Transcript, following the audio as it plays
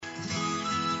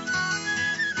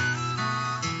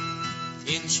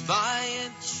Inch by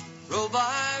inch, row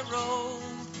by row,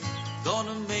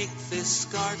 gonna make this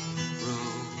garden grow.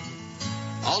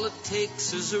 All it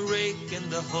takes is a rake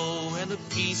and a hoe and a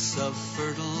piece of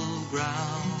fertile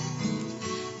ground.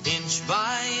 Inch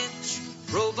by inch,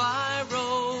 row by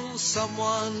row,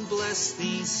 someone bless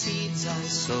these seeds I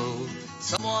sowed.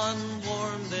 Someone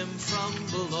warm them from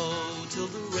below till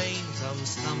the rain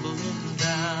comes tumbling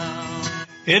down.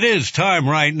 It is time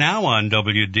right now on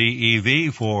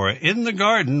WDEV for In the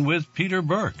Garden with Peter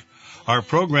Burke. Our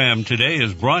program today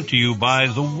is brought to you by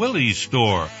the Willie's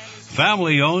Store,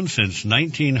 family-owned since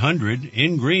 1900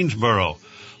 in Greensboro.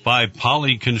 By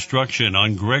Poly Construction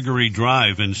on Gregory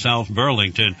Drive in South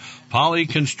Burlington. Poly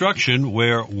Construction,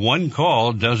 where one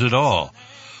call does it all.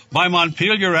 By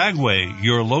Montpelier Agway,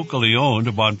 your locally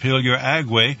owned Montpelier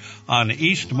Agway on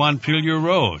East Montpelier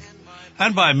Road.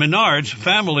 And by Menard's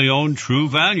family-owned True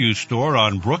Value Store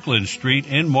on Brooklyn Street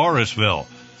in Morrisville.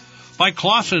 By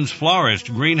Clausen's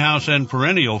Florist, Greenhouse and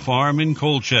Perennial Farm in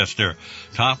Colchester.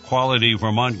 Top quality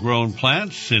Vermont-grown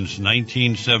plants since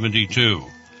 1972.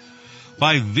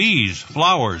 By V's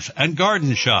Flowers and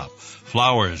Garden Shop.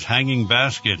 Flowers, hanging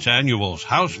baskets, annuals,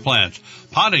 houseplants,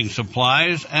 potting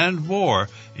supplies, and more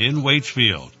in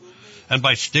Waitsfield. And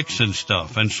by Sticks and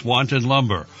Stuff and Swanton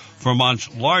Lumber, Vermont's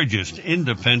largest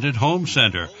independent home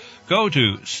center. Go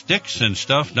to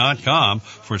sticksandstuff.com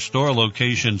for store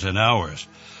locations and hours.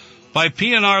 By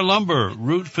P&R Lumber,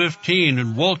 Route 15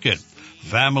 in Wolcott.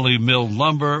 Family milled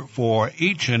lumber for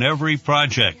each and every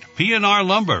project. P&R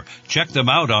Lumber. Check them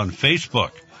out on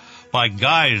Facebook. By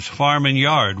Guy's Farm and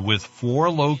Yard with 4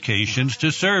 locations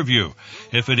to serve you.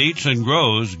 If it eats and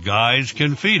grows, Guy's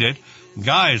can feed it.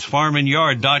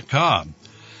 Guy'sFarmandYard.com.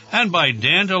 And by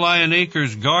Dandelion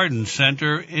Acres Garden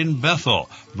Center in Bethel,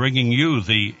 bringing you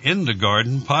the In the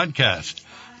Garden podcast.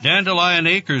 Dandelion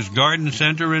Acres Garden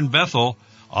Center in Bethel,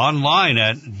 online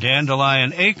at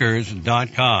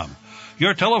DandelionAcres.com.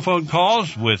 Your telephone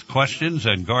calls with questions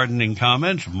and gardening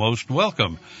comments most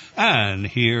welcome. And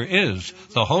here is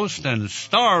the host and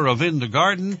star of In the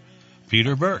Garden,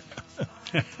 Peter Burke.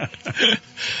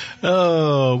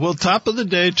 Oh, well, top of the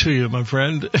day to you, my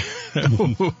friend.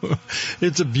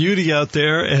 It's a beauty out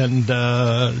there, and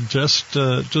just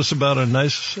about a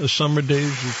nice summer day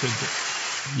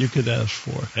you could ask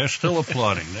for. They're still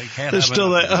applauding. They can't. They're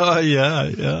still.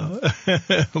 Yeah.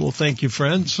 Well, thank you,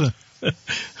 friends.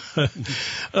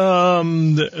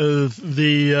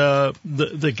 The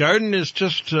garden is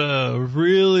just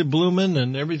really blooming,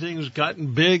 and everything's gotten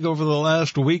big over the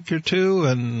last week or two,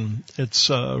 and it's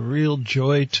a real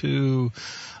joy to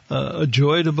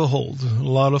behold. A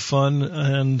lot of fun,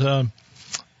 and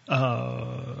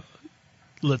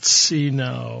let's see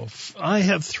now. I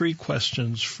have 3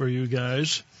 questions for you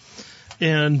guys,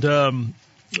 and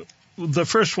the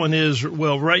first one is,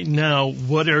 well, right now,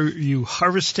 what are you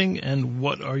harvesting and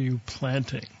what are you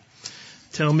planting?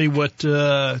 Tell me what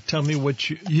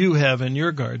you have in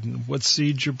your garden, what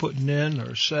seeds you're putting in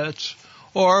or sets,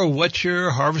 or what you're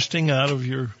harvesting out of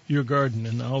your garden.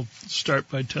 And I'll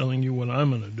start by telling you what I'm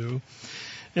going to do.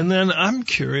 And then I'm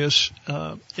curious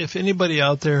if anybody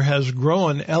out there has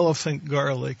grown elephant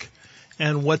garlic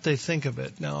and what they think of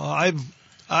it. Now,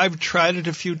 I've tried it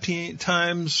a few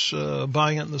times,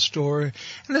 buying it in the store,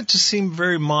 and it just seemed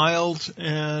very mild,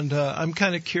 and I'm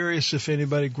kind of curious if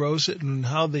anybody grows it and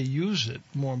how they use it,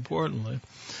 more importantly.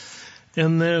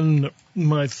 And then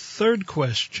my third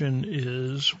question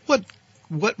is, what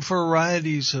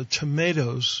varieties of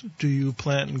tomatoes do you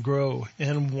plant and grow,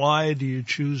 and why do you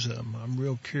choose them? I'm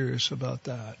real curious about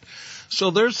that.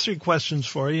 So there's 3 questions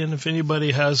for you, and if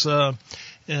anybody has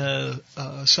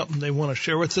something they want to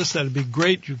share with us, that'd be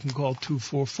great. You can call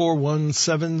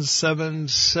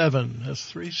 244-1777. That's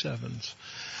 3 7s.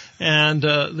 And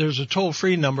there's a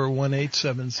toll-free number,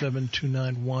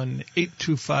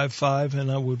 1-877-291-8255, and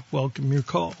I would welcome your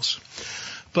calls.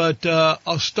 But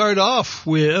I'll start off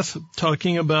with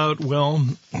talking about, well,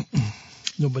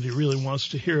 nobody really wants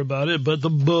to hear about it, but the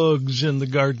bugs in the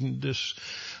garden.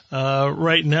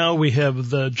 Right now we have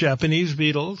the Japanese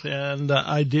beetles, and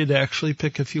I did actually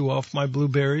pick a few off my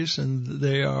blueberries, and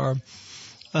they're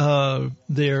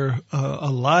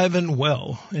alive and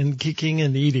well and kicking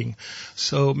and eating.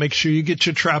 So make sure you get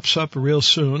your traps up real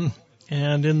soon.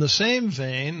 And in the same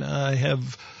vein, I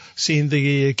have seen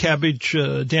the cabbage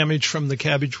damage from the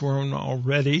cabbage worm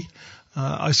already.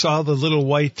 I saw the little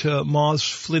white moths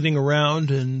flitting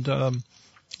around, and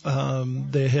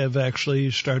they have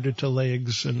actually started to lay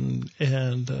eggs, and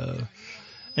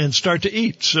and start to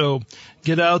eat. So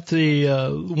get out the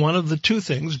one of the two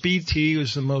things. BT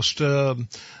is the most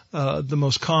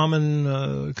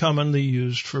commonly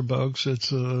used for bugs.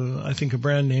 It's I think a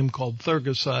brand name called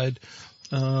Thergicide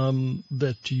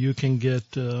that you can get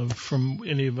from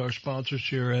any of our sponsors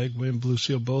here. Agway and Blue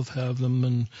Seal both have them,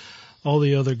 and all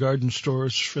the other garden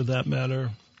stores for that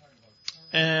matter.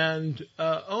 And,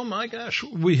 oh my gosh,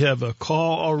 we have a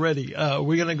call already.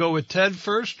 We're going to go with Ted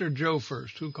first or Joe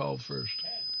first? Who called first?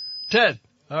 Ted.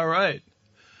 All right.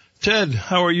 Ted,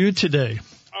 how are you today?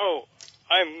 Oh,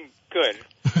 I'm good.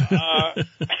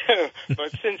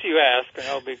 But since you asked, and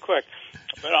I'll be quick,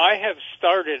 but I have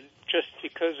started just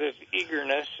because of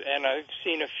eagerness, and I've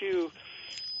seen a few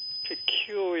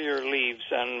peculiar leaves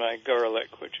on my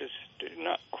garlic, which is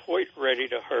not quite ready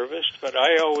to harvest, but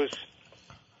I always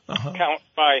count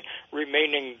by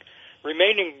remaining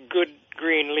good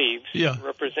green leaves,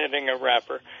 representing a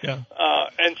wrapper. Yeah.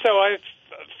 And so I've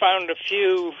found a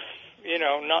few,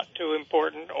 not too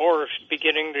important or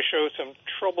beginning to show some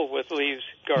trouble with leaves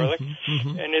garlic,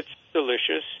 and it's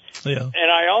delicious. Yeah.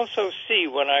 And I also see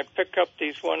when I pick up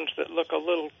these ones that look a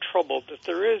little troubled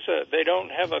that they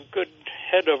don't have a good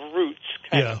head of roots,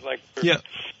 kind of like.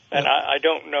 And I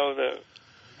don't know the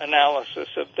analysis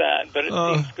of that, but it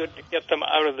seems good to get them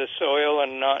out of the soil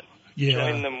and not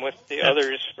join them with the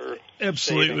others for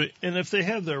absolutely saving. And if they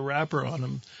have their wrapper on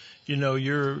them,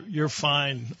 you're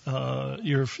fine.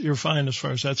 You're fine as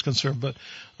far as that's concerned. But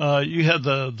you had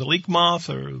the leek moth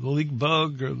or the leek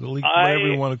bug or the leek whatever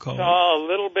you want to call it. I saw a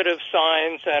little bit of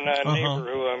signs, and a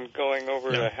neighbor who I'm going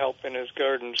over to help in his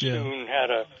garden soon had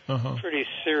a pretty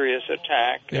serious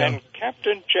attack. And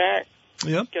Captain Jack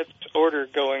gets order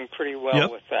going pretty well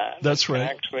with that. That's right.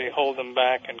 Actually hold them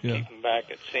back and keep them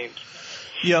back, it seems.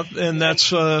 Yep, and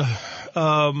that's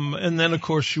and then of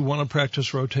course you want to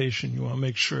practice rotation. You want to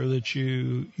make sure that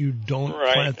you don't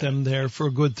plant them there for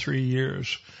a good 3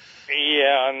 years.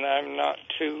 Yeah, and I'm not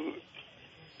too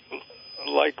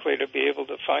likely to be able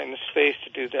to find the space to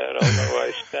do that, although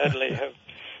I sadly have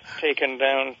taken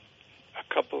down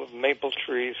a couple of maple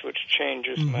trees, which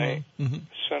changes my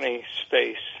sunny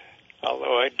space.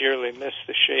 Although I dearly miss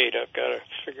the shade, I've got to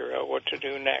figure out what to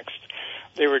do next.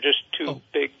 They were just too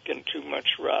big and too much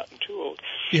rot and too old.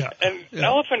 Yeah. And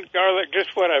elephant garlic,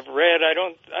 just what I've read, I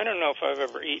don't know if I've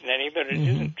ever eaten any, but it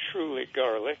isn't truly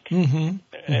garlic. And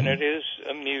it is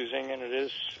amusing and it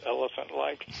is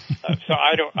elephant-like. So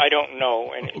I don't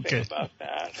know anything about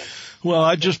that. Well,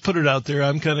 I just put it out there.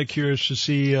 I'm kind of curious to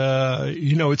see.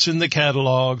 It's in the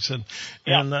catalogs and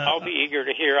I'll be eager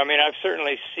to hear. I mean, I've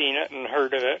certainly seen it and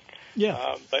heard of it.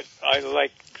 Yeah. But I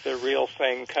like the real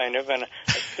thing, kind of, and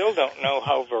I still don't know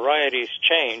how varieties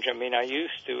change. I mean, I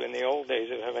used to in the old days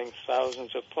of having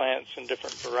thousands of plants and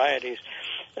different varieties,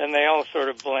 and they all sort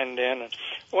of blend in. And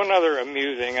one other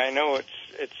amusing, I know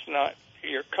it's not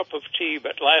your cup of tea,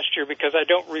 but last year, because I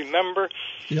don't remember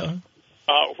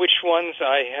which ones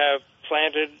I have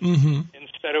planted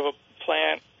instead of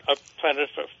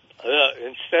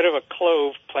instead of a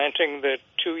clove, planting the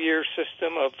 2-year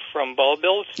system from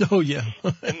bulbils. Oh, yeah.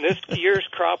 And this year's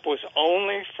crop was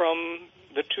only from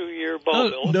the 2-year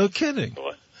bulbils. No kidding.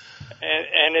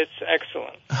 And it's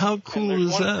excellent. How cool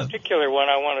is that? One particular one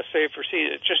I want to say for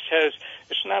seed.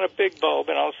 It's not a big bulb,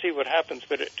 and I'll see what happens,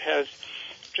 but it has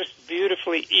just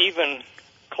beautifully even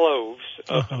cloves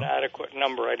of an adequate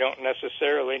number. I don't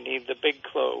necessarily need the big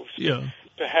cloves. Yeah.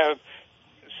 To have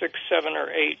 6, 7, or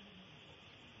 8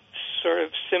 sort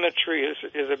of symmetry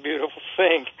is a beautiful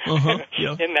thing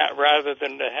in that, rather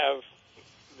than to have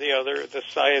the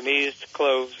Siamese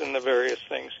cloves and the various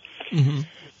things.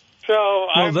 So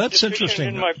I'm that's deficient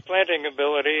interesting. in my planting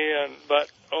ability, but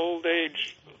old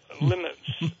age limits.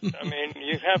 I mean,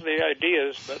 you have the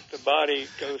ideas, but the body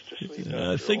goes to sleep.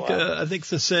 I think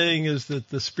the saying is that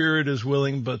the spirit is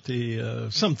willing, but the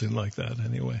something like that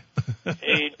anyway.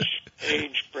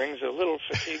 Age brings a little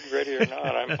fatigue, ready or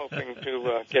not. I'm hoping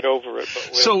to get over it.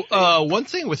 But one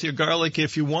thing with your garlic,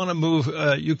 if you want to move,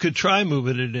 you could try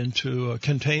moving it into a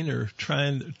container.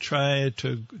 Try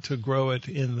to grow it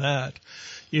in that.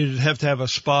 You'd have to have a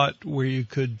spot where you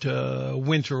could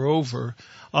winter over.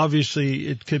 Obviously,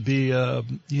 it could be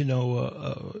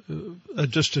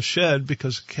just a shed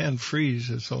because it can freeze.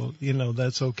 So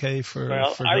that's okay for.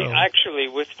 Well, for I actually,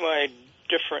 with my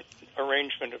different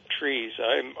arrangement of trees,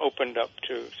 I'm opened up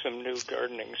to some new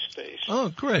gardening space. Oh,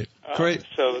 great.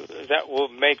 So that will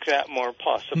make that more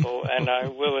possible, and I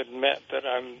will admit that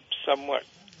I'm somewhat,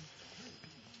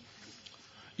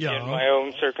 in my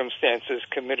own circumstances,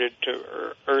 committed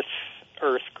to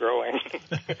earth growing.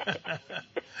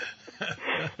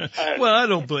 Well, I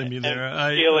don't blame you there.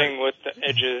 Dealing with the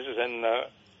edges and the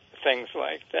things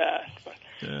like that. But,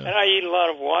 Yeah. and I eat a lot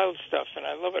of wild stuff, and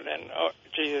I love it. And, oh,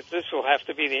 geez, this will have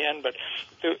to be the end, but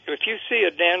if you see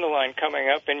a dandelion coming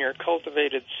up in your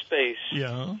cultivated space,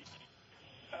 Yeah.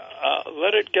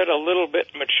 Let it get a little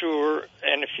bit mature,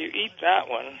 and if you eat that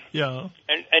one, Yeah.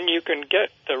 and you can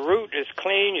get the root is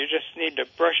clean, you just need to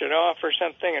brush it off or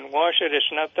something and wash it.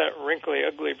 It's not that wrinkly,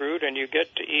 ugly root, and you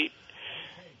get to eat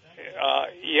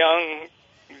young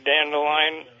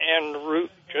dandelion and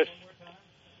root. Just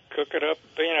cook it up,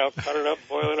 cut it up,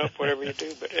 boil it up, whatever you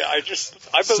do. But I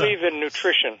believe in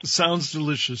nutrition. Sounds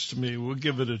delicious to me. We'll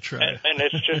give it a try. And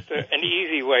it's just an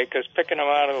easy way, because picking them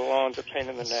out of the lawn's a pain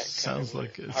in the neck. Sounds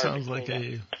like a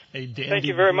dandy. Thank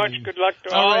you very much. Good luck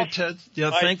to all. All right, Ted. Yeah,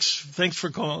 Bye. thanks for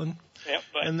calling. Yep,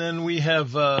 bye. And then we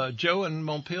have Joe in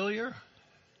Montpelier.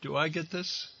 Do I get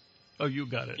this? Oh, you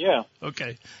got it. Yeah.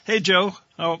 Okay. Hey, Joe.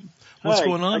 What's Hi.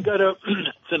 going on? I got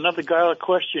it's another garlic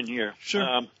question here.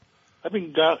 Sure. I've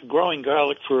been growing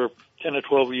garlic for 10 or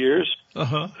 12 years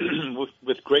Uh-huh.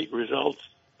 with great results.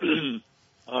 I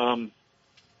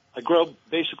grow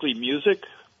basically music.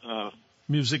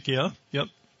 Music, yeah. Yep.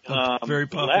 Very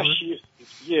popular.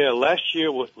 Last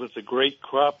year was a great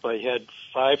crop. I had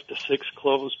 5 to 6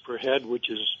 cloves per head, which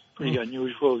is pretty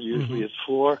unusual. Usually it's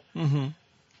 4. Mm-hmm.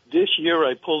 This year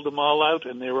I pulled them all out,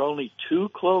 and there were only 2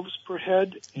 cloves per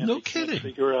head. And No I can't kidding.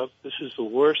 figure out, this is the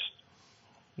worst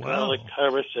Wow. garlic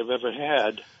harvest I've ever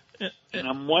had. And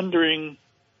I'm wondering,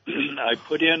 I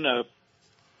put in a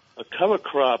cover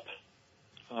crop,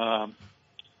 a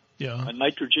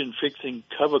nitrogen-fixing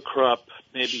cover crop,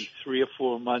 maybe 3 or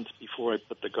 4 months before I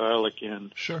put the garlic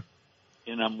in. Sure.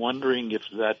 And I'm wondering if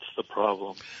that's the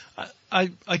problem.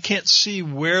 I can't see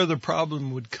where the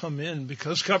problem would come in,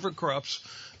 because cover crops,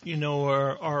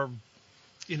 are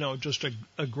just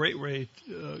a great way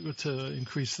to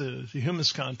increase the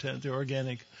humus content, the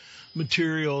organic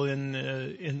material in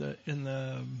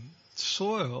the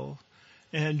soil,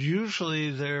 and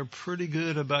usually they're pretty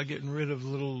good about getting rid of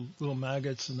little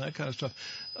maggots and that kind of stuff.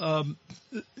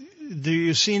 Do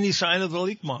you see any sign of the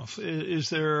leek moth? Are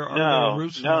there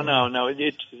roots? No.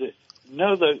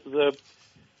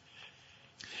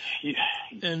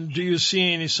 And do you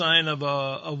see any sign of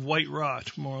a white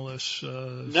rot, more or less?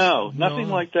 No, nothing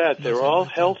like that. They're all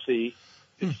healthy.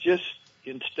 It's just,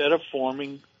 instead of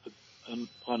forming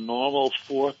a normal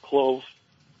 4-clove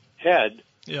head,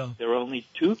 there are only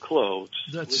 2 cloves,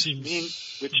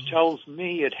 which tells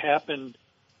me it happened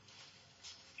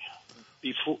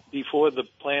before the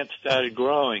plant started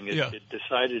growing. It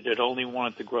decided it only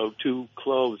wanted to grow 2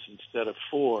 cloves instead of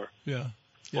 4. Yeah.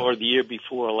 Or the year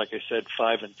before, like I said,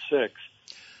 5 and 6.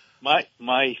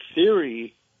 My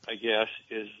theory, I guess,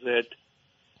 is that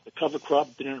the cover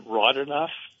crop didn't rot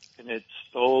enough, and it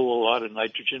stole a lot of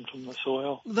nitrogen from the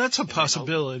soil. That's a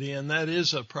possibility, and that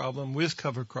is a problem with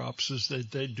cover crops, is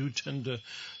that they do tend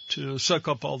to suck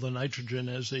up all the nitrogen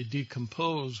as they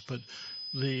decompose. But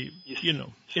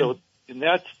and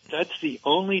that's the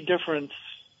only difference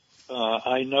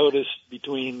I noticed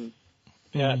between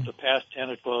the past 10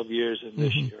 or 12 years and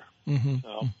this year. Mm-hmm.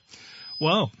 So.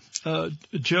 Wow.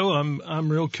 Joe,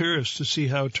 I'm real curious to see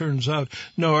how it turns out.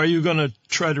 No, are you going to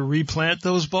try to replant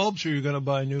those bulbs, or are you going to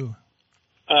buy new?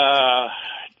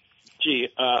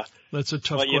 That's a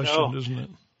tough question, isn't it?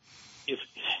 If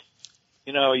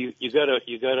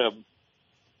you gotta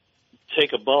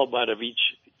take a bulb out of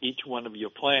each one of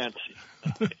your plants,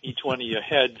 each one of your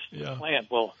heads to plant.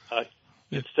 Well,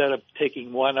 instead of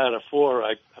taking 1 out of 4,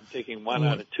 I'm taking 1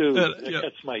 out of 2. That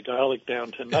cuts my garlic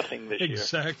down to nothing this year.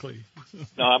 Exactly.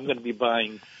 No, I'm going to be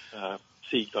buying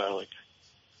seed garlic.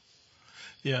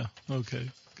 Yeah. Okay.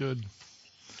 Good.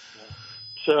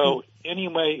 So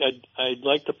anyway, I'd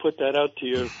like to put that out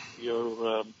to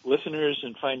your listeners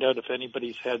and find out if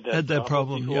anybody's had that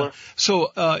problem before. Yeah.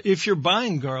 So if you're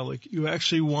buying garlic, you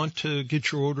actually want to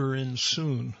get your order in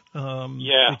soon.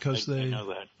 Because I know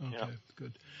that. Okay. Yeah.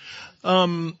 Good.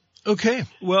 Okay.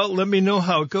 Well, let me know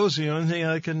how it goes. The only thing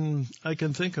I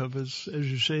can think of is, as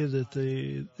you say, that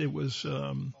it was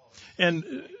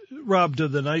robbed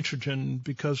of the nitrogen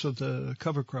because of the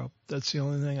cover crop. That's the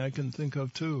only thing I can think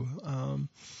of too.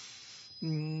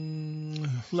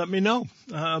 Let me know.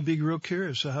 I'll be real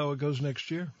curious of how it goes next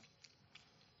year.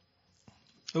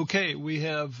 Okay, we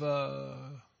have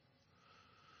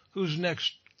who's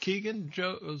next? Keegan?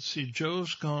 Joe? Let's see.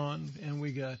 Joe's gone, and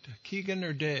we got Keegan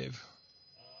or Dave.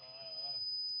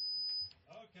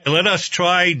 Let us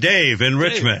try Dave in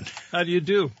Richmond. How do you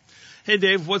do? Hey,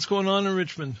 Dave, what's going on in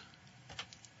Richmond?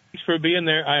 Thanks for being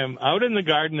there. I am out in the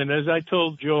garden, and as I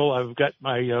told Joel, I've got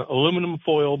my aluminum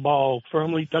foil ball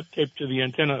firmly duct taped to the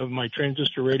antenna of my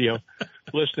transistor radio.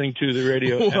 listening to the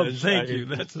radio well, as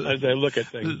I look at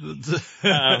things.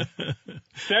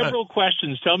 Several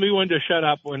questions. Tell me when to shut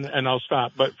up and I'll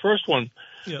stop. But first one,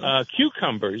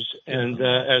 cucumbers, and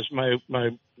as my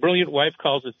brilliant wife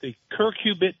calls it, the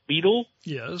curcubit beetle.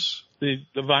 Yes. The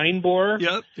vine borer.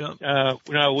 Yep.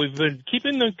 Now, we've been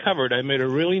keeping them covered. I made a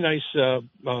really nice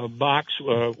box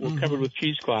covered with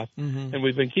cheesecloth, and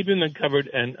we've been keeping them covered.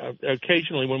 And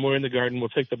occasionally, when we're in the garden, we'll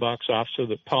take the box off so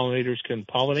that pollinators can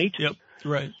pollinate. Yep,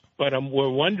 right. But we're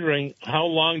wondering, how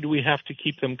long do we have to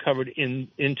keep them covered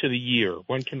into the year?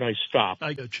 When can I stop?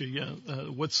 I got you, yeah.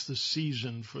 What's the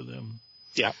season for them?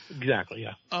 Yeah, exactly,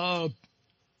 yeah.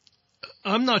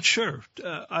 I'm not sure.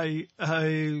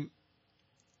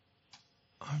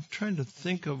 I'm trying to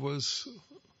think of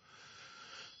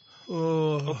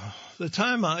the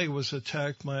time I was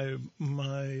attacked, my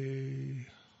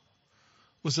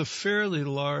was a fairly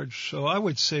large, so I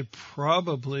would say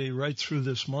probably right through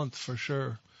this month for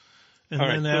sure.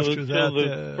 And then after that,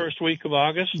 the first week of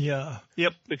August? Yeah.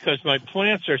 Yep. Because my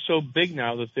plants are so big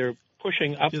now that they're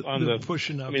pushing up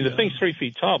pushing up. I mean, the thing's 3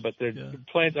 feet tall, but the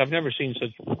plants, I've never seen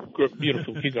such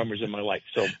beautiful cucumbers in my life.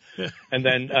 So, and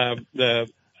then,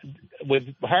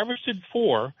 we've harvested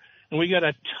 4, and we got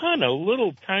a ton of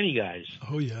little tiny guys.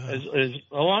 Oh, yeah. As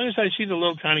long as I see the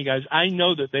little tiny guys, I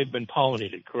know that they've been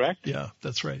pollinated, correct? Yeah,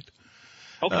 that's right.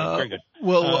 Okay, very good.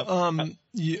 Well,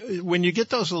 when you get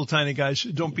those little tiny guys,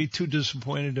 don't be too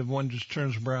disappointed if one just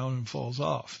turns brown and falls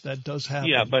off. That does happen.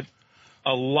 Yeah, but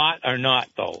a lot are not,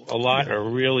 though. A lot are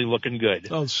really looking good.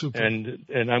 Oh, super. And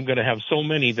I'm going to have so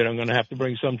many that I'm going to have to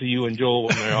bring some to you and Joel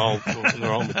when they're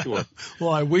all mature.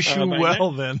 Well, I wish you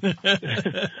well then.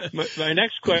 My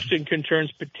next question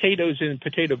concerns potatoes in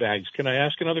potato bags. Can I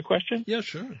ask another question? Yeah,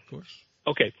 sure, of course.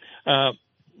 Okay.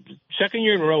 Second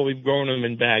year in a row, we've grown them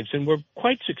in bags, and we're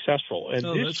quite successful. And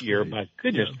this year, my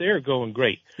goodness, they're going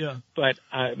great. Yeah. But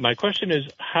my question is,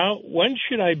 when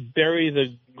should I bury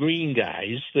the green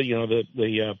guys,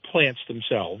 the plants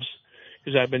themselves?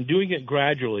 Because I've been doing it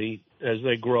gradually as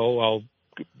they grow. I'll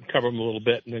cover them a little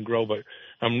bit and then grow. But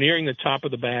I'm nearing the top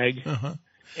of the bag,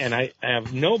 and I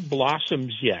have no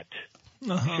blossoms yet.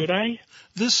 Should I?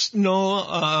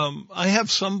 I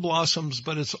have some blossoms,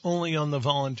 but it's only on the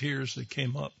volunteers that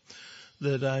came up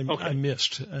that I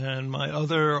missed. And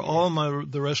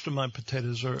the rest of my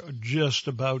potatoes are just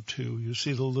about to. You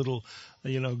see the little,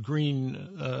 green,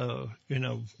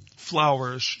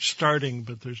 flowers starting,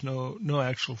 but there's no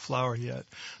actual flower yet.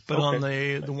 But on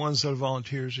the ones that are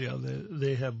volunteers,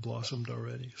 they have blossomed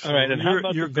already. So all right. And how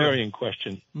about the burying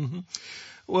question? Mm-hmm.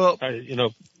 Well,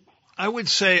 I would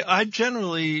say I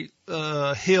generally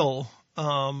hill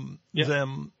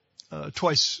them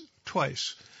twice.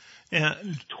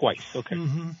 And twice, okay.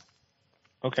 Mm-hmm.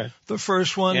 Okay. The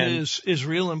first one is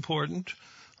real important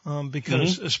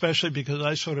because especially because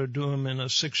I sort of do them in a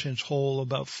 6-inch hole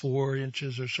about 4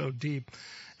 inches or so deep.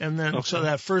 And then so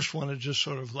that first one is just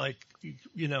sort of like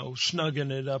snugging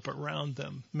it up around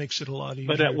them, makes it a lot easier.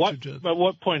 But at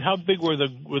what point? How big was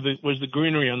the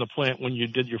greenery on the plant when you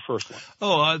did your first one?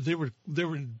 Oh, they were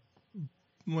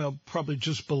probably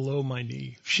just below my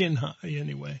knee, shin high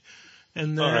anyway.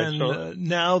 And then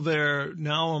now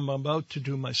I'm about to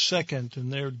do my second,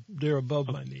 and they're above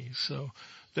my knee. So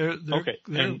they're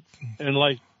and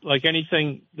like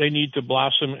anything, they need to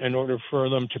blossom in order for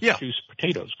them to produce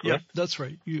potatoes, correct? Yeah, that's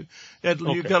right. You've got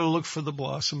to look for the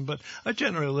blossom, but I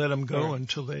generally let them go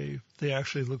until they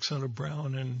actually look sort of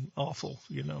brown and awful,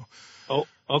 Oh,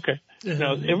 okay.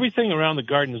 Now, everything around the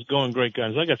garden is going great,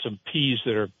 guys. I got some peas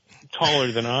that are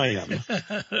taller than I am.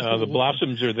 The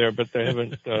blossoms are there, but they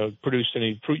haven't produced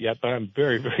any fruit yet, but I'm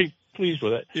very, very pleased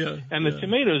with it. Yeah. And the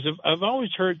tomatoes, I've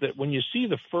always heard that when you see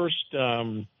the first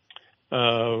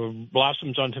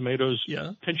blossoms on tomatoes,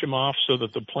 pinch them off so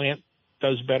that the plant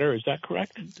does better. Is that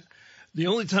correct? The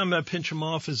only time I pinch them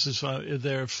off is if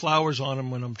there are flowers on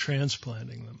them when I'm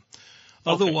transplanting them.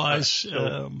 Otherwise,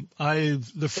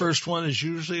 the first one is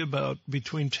usually about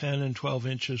between 10 and 12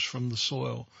 inches from the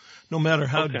soil. No matter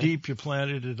how deep you plant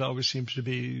it, it always seems to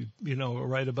be,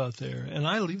 right about there. And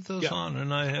I leave those on,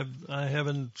 and I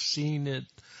haven't seen it,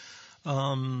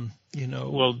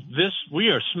 Well, we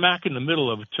are smack in the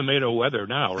middle of tomato weather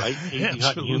now, right?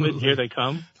 Hot and humid. Here they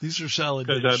come. These are salad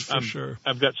days for sure.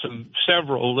 I've got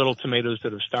several little tomatoes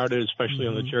that have started, especially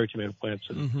on the cherry tomato plants,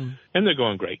 and they're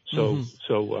going great. So,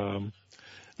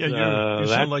 you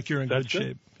sound like you're in good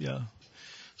shape. Yeah.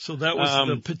 So that was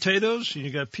the potatoes. You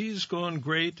got peas going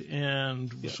great,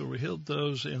 and so we hilled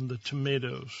those and the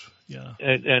tomatoes. Yeah.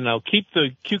 And I'll keep the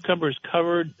cucumbers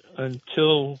covered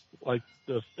until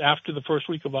after the first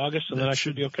week of August, and then I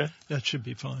should be okay. That should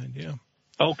be fine. Yeah.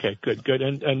 Okay, good.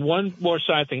 And one more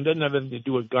side thing, doesn't have anything to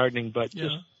do with gardening, but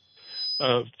just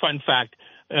fun fact.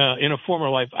 In a former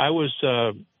life, I was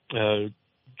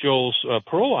Joel's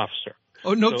parole officer.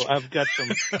 Oh, no. So I've got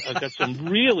some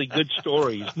really good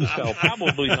stories to tell.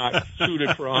 Probably not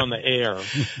suited for on the air,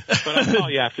 but I'll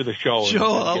call you after the show.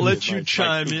 Joe, I'll let you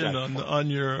chime in on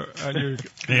your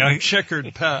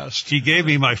checkered past. He gave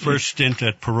me my first stint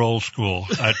at parole school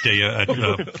at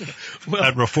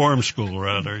reform school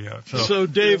rather. Yeah. So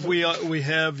Dave, we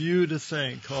have you to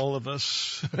thank, all of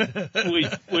us.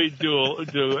 we do,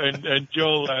 and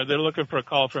Joel, they're looking for a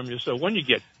call from you. So when you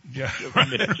get a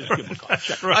minute, just give them a call.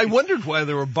 Right. I wondered why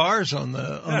there were bars on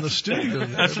the studio.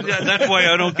 That's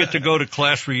why I don't get to go to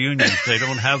class reunions. They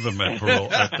don't have them at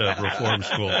reform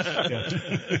school. Yeah.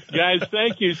 Guys,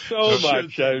 thank you so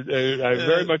much. I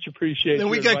very much appreciate it. And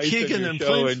we got Keegan and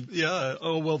show thanks.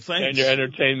 And your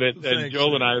entertainment. Thanks. And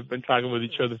Joel and I have been talking with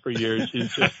each other for years.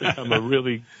 He's just become a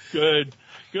really good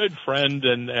friend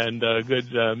and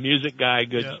good music guy,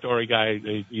 good story guy.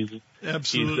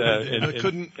 Absolutely. I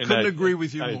couldn't agree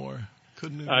with you more.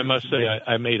 I must say,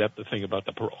 I made up the thing about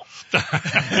the parole.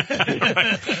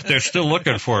 They're still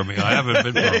looking for me. I haven't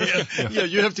been paroled. Yeah,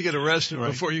 you have to get arrested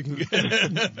before you can get.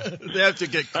 They have to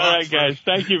get caught. All right, guys.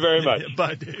 Thank you very much.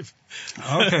 Bye, Dave.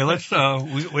 Okay, let's.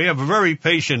 We have a very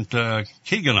patient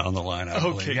Keegan on the line. I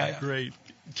believe. Okay, great.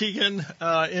 Keegan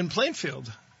in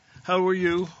Plainfield. How are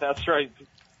you? That's right.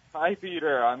 Hi,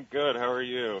 Peter. I'm good. How are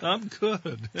you? I'm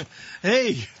good.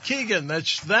 Hey, Keegan.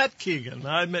 That's Keegan.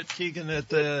 I met Keegan at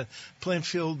the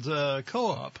Plainfield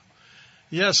Co-op.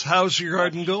 Yes. How's your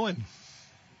garden going?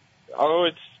 Oh,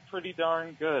 it's pretty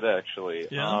darn good, actually.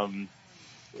 Yeah.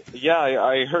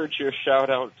 I heard your shout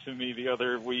out to me the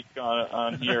other week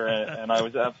on here, and I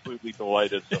was absolutely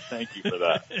delighted. So thank you for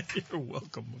that. You're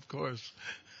welcome, of course.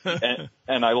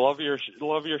 and I love your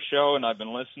show, and I've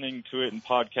been listening to it in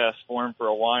podcast form for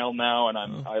a while now, and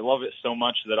I love it so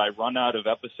much that I run out of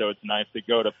episodes, and I have to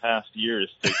go to past years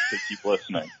to keep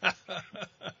listening.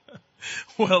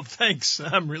 Well, thanks.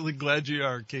 I'm really glad you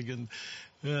are, Keegan.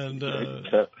 And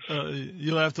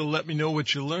you'll have to let me know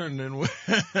what you learned.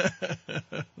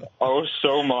 Oh,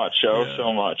 so much.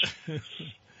 So much.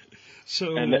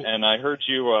 So, and I heard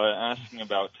you asking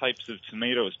about types of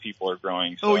tomatoes people are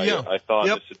growing. So I thought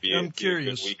this would be a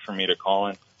good week for me to call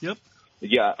in. Yep.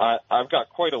 Yeah, I've got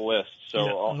quite a list, so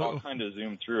I'll kind of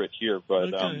zoom through it here,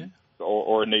 but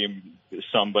or name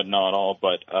some, but not all.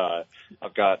 But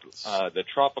I've got the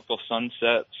tropical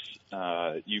sunsets,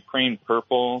 Ukraine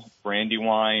purple,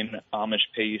 brandywine, Amish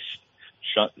paste,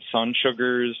 sun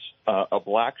sugars, a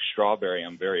black strawberry.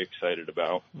 I'm very excited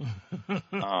about.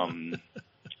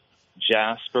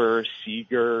 Jasper,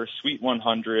 Seeger, Sweet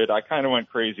 100. I kind of went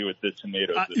crazy with the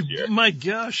tomatoes this year. My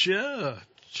gosh, yeah.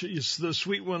 It's the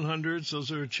Sweet 100s,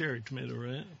 those are a cherry tomato,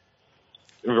 right?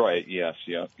 Right, yes,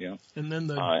 yeah. And then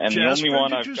the and Jasper, the only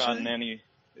one I've gotten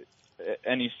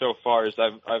any so far is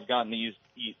I've gotten to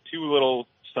eat 2 little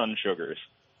sun sugars.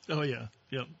 Oh, yeah,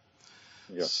 yep.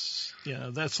 Yeah.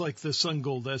 Yeah, that's like the sun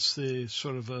gold. That's the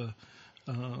sort of a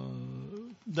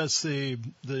that's the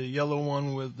yellow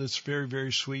one that's very,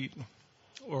 very sweet,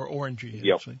 or orangey.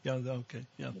 Yep. Actually. Yeah. Okay.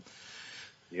 Yeah.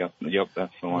 Yep.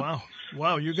 That's the one.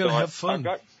 Wow. You're gonna have fun.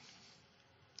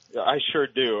 I sure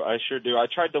do. I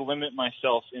tried to limit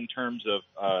myself in terms of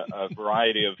a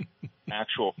variety of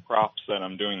actual crops that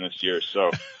I'm doing this year.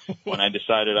 So when I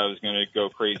decided I was going to go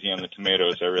crazy on the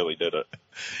tomatoes, I really did it.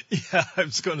 Yeah, I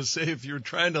was going to say, if you're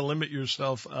trying to limit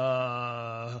yourself,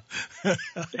 I'm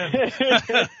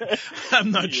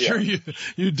not sure you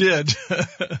did.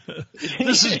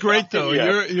 This is great, though.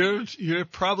 Yeah. You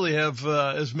probably have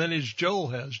as many as Joel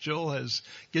has. Joel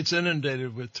gets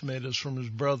inundated with tomatoes from his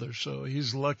brother, so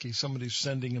he's lucky somebody's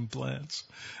sending him plants.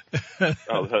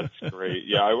 Oh, that's great.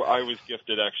 Yeah, I was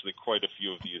gifted actually quite a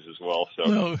few of these as well,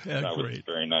 so that was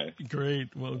very nice.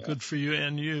 Great. Well, good for you.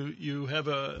 And you have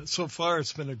so far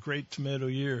it's been a great tomato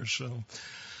year, so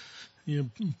you're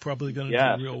probably going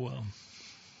to do real well.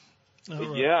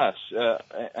 Right. Yes,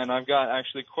 and I've got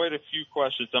actually quite a few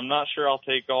questions. I'm not sure I'll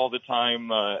take all the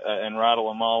time and rattle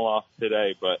them all off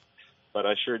today, but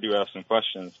I sure do have some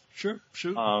questions. Sure.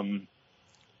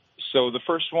 So the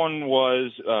first one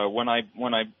was when I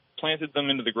planted them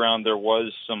into the ground, there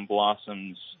was some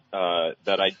blossoms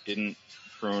that I didn't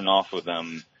prune off of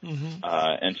them,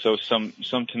 and so some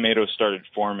tomatoes started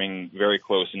forming very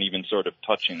close and even sort of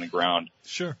touching the ground.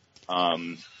 Sure.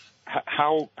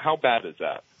 How bad is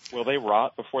that? Will they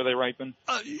rot before they ripen?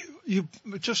 You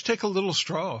just take a little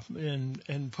straw and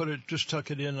just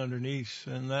tuck it in underneath,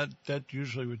 and that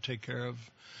usually would take care of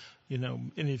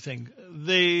anything.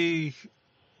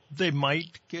 They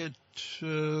might get,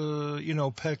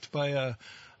 pecked by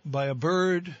a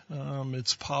bird.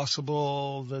 It's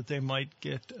possible that they might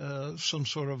get some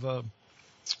sort of a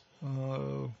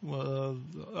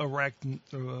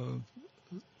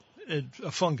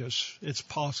fungus. It's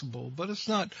possible, but it's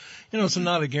not, it's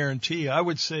not a guarantee. I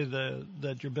would say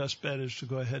that your best bet is to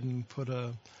go ahead and put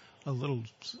a little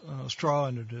straw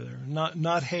under there,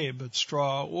 not hay, but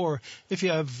straw, or if you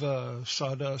have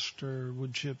sawdust or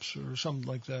wood chips or something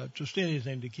like that, just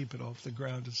anything to keep it off the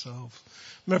ground itself.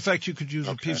 Matter of fact, you could use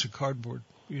a piece of cardboard,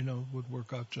 would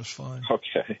work out just fine.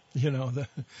 Okay.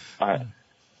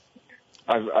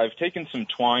 I've taken some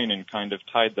twine and kind of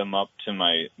tied them up to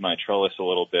my trellis a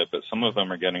little bit, but some of them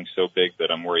are getting so big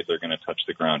that I'm worried they're going to touch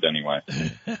the ground anyway.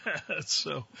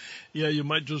 So, yeah, you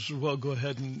might just as well go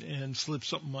ahead and slip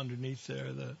something underneath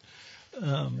there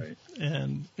right.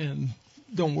 and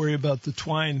don't worry about the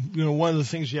twine. One of the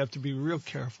things you have to be real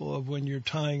careful of when you're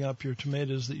tying up your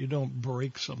tomatoes that you don't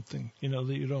break something, that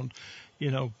you don't,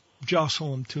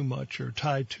 jostle them too much or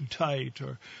tie too tight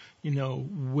or,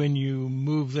 when you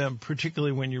move them,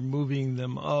 particularly when you're moving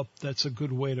them up, that's a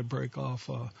good way to break off.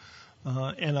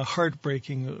 And a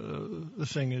heartbreaking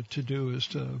thing to do is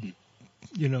to,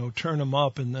 turn them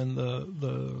up and then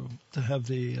to have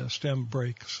the stem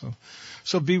break.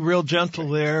 So be real gentle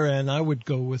there. And I would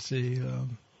go with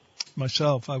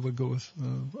I would go with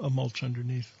a mulch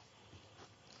underneath.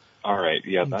 All right.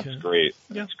 Yeah, that's great.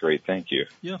 That's great. Thank you.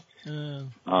 Yeah.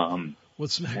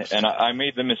 What's next? And I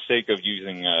made the mistake of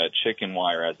using chicken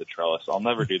wire as a trellis. I'll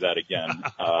never do that again.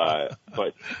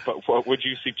 But what would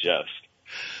you suggest?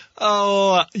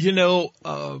 Oh,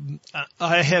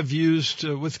 I have used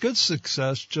with good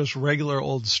success just regular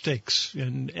old sticks,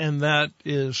 and that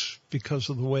is because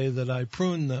of the way that I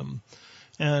prune them,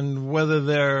 and whether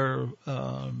they're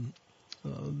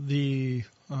the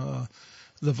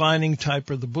vining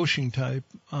type or the bushing type,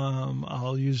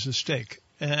 I'll use a stick.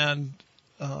 And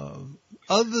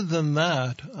other than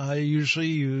that, I usually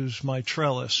use my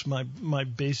trellis, my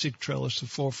basic trellis, a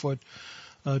 4-foot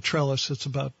trellis that's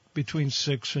about between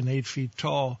 6 and 8 feet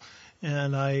tall,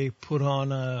 and I put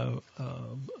on a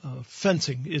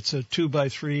fencing. It's a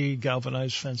 2x3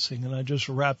 galvanized fencing, and I just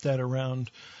wrap that around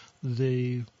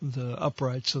the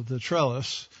uprights of the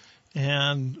trellis.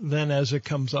 And then as it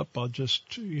comes up, I'll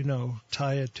just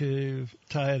tie it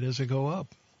as I go up.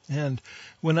 And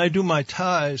when I do my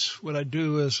ties, what I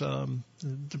do is,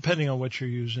 depending on what you're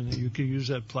using, you could use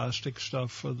that plastic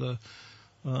stuff for the,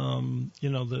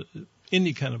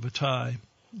 any kind of a tie,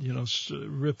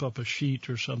 rip up a sheet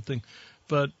or something.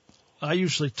 But I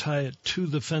usually tie it to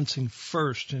the fencing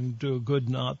first and do a good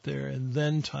knot there, and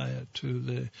then tie it to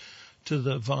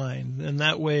the vine. And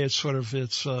that way it's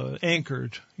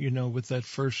anchored, with that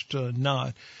first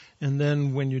knot. And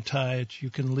then when you tie it,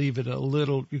 you can leave it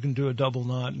you can do a double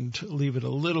knot and leave it a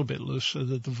little bit loose so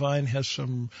that the vine has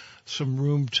some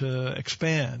room to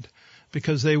expand,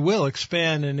 because they will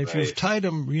expand. And if you've tied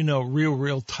them,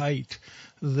 real tight,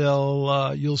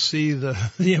 you'll see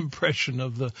the impression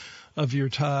of your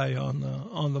tie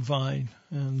on the vine.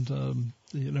 And,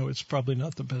 it's probably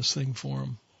not the best thing for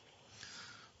them.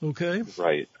 Okay.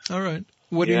 Right. All right.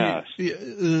 What do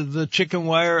the chicken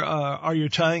wire, are you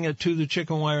tying it to the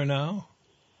chicken wire now?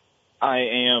 I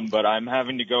am, but I'm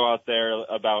having to go out there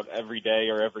about every day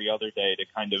or every other day to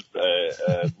kind of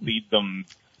lead them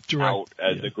out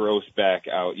as it grows back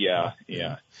out. Yeah.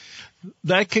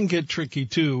 That can get tricky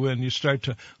too when you start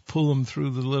to pull them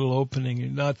through the little opening,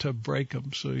 and not to break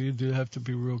them. So you do have to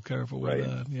be real careful with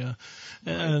that. Yeah.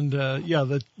 And,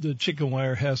 the chicken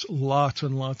wire has lots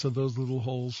and lots of those little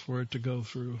holes for it to go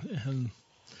through.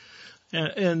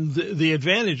 And the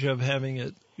advantage of having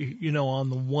it, on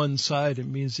the one side, it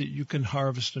means that you can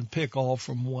harvest and pick all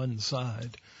from one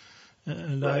side.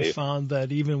 And I found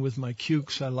that even with my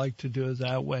cukes, I like to do it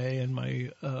that way, and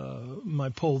my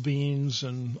pole beans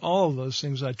and all of those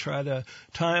things, I try to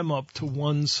tie them up to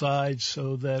one side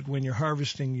so that when you're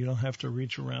harvesting, you don't have to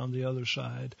reach around the other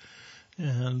side.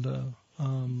 And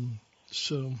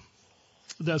so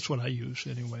that's what I use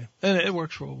anyway, and it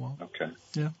works real well. Okay.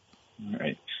 Yeah. All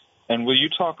right. And will you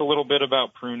talk a little bit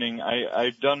about pruning?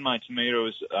 I've done my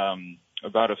tomatoes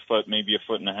about a foot, maybe a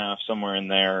foot and a half, somewhere in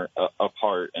there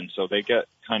apart, and so they get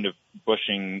kind of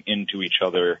bushing into each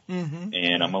other,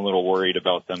 and I'm a little worried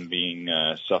about them being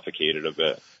suffocated a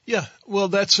bit. Yeah, well,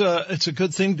 it's a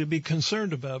good thing to be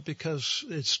concerned about, because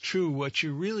it's true. What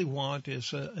you really want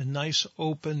is a nice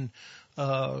open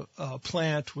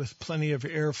plant with plenty of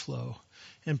airflow.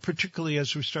 And particularly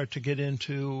as we start to get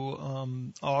into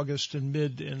August and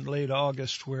mid and late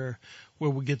August, where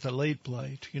we get the late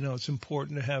blight, it's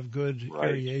important to have good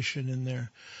aeration in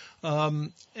there,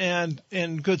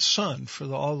 and good sun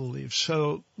for all the leaves.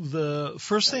 So the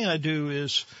first thing I do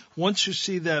is, once you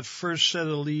see that first set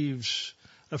of leaves,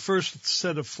 a first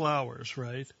set of flowers,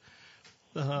 right?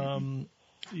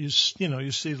 You see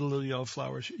the little yellow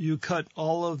flowers. You cut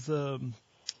all of the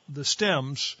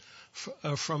stems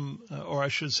or I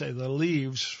should say the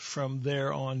leaves from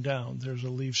there on down. There's a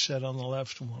leaf set on the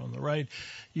left and one on the right.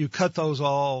 You cut those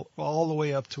all the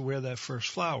way up to where that first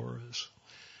flower is.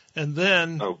 And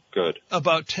then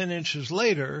about 10 inches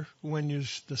later, when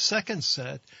the second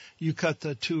set, you cut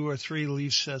the 2 or 3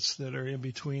 leaf sets that are in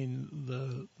between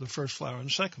the first flower and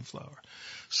the second flower.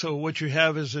 So what you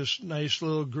have is this nice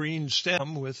little green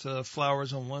stem with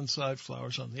flowers on one side,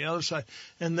 flowers on the other side.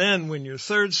 And then when your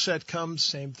third set comes,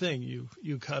 same thing.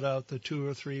 You cut out the 2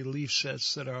 or 3 leaf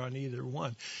sets that are on either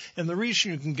one. And the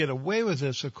reason you can get away with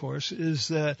this, of course, is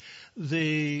that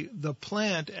the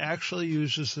plant actually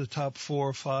uses the top 4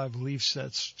 or 5 leaf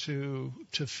sets to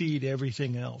feed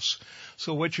everything else.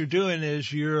 So what you're doing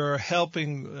is you're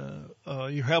helping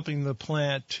the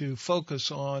plant to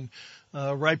focus on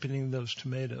ripening those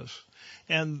tomatoes.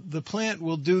 And the plant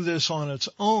will do this on its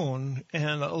own,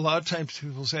 and a lot of times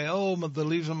people say, the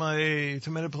leaves of my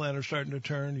tomato plant are starting to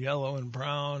turn yellow and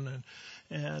brown,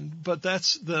 but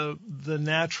that's the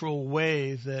natural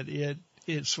way that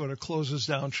it sort of closes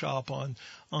down shop on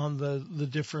the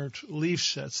different leaf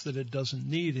sets that it doesn't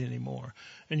need anymore.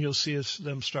 And you'll see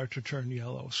them start to turn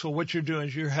yellow. So what you're doing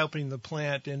is you're helping the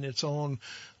plant in its own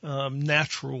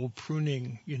natural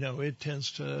pruning. It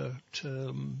tends to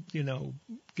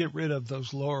get rid of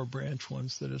those lower branch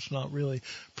ones that it's not really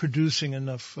producing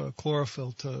enough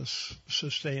chlorophyll to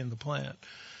sustain the plant.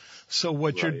 So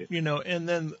what and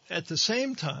then at the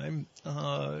same time,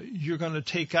 you're going to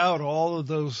take out all of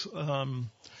those,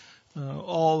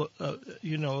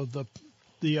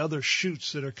 the other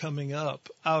shoots that are coming up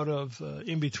out of,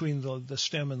 in between the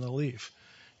stem and the leaf,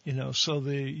 so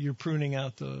you're pruning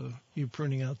out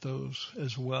those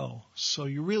as well. So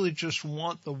you really just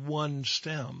want the one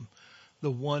stem,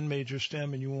 the one major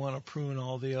stem, and you want to prune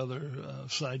all the other,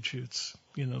 side shoots,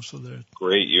 so they're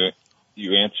great.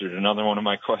 You answered another one of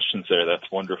my questions there. That's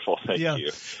wonderful. Thank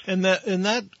you. And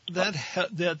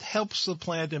that helps the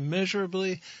plant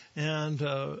immeasurably, and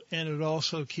it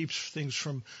also keeps things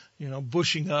from,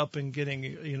 bushing up and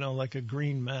getting, like a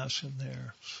green mass in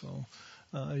there. So,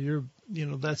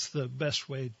 that's the best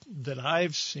way that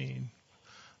I've seen.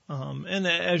 And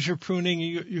as you're pruning,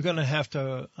 you're going to have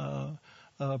to,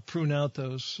 prune out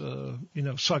those,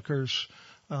 suckers.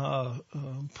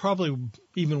 Probably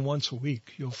even once a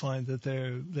week. You'll find that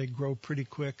they grow pretty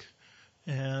quick,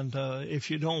 and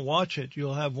if you don't watch it,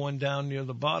 you'll have one down near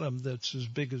the bottom that's as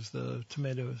big as the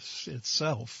tomato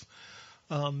itself.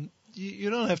 You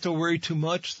don't have to worry too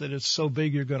much that it's so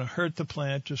big you're going to hurt the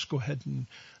plant. Just go ahead and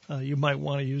you might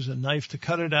want to use a knife to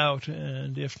cut it out,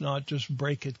 and if not, just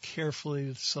break it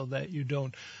carefully so that you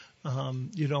don't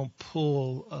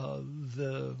pull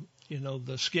the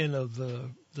skin of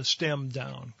the stem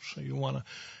down. So you want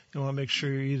to make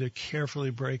sure you either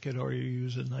carefully break it or you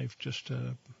use a knife just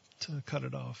to cut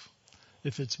it off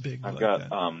if it's big. I've got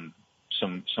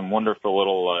some wonderful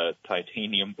little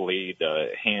titanium blade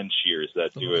hand shears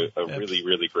that do a really,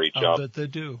 really great job. That they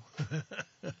do.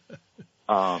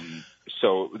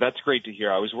 So that's great to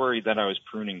hear. I was worried that I was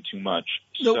pruning too much.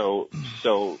 Nope.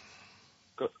 So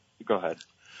go ahead.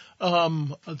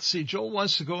 Let's see. Joel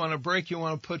wants to go on a break. You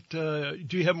want to put?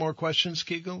 Do you have more questions,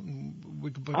 Kiko?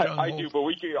 We can put you on hold. I do, but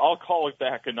I'll call it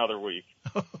back another week.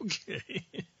 Okay.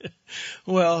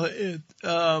 Well,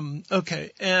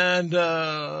 okay, and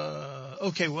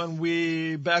okay. When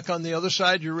we back on the other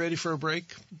side, you're ready for a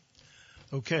break.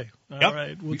 Okay. All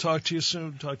right. We'll talk to you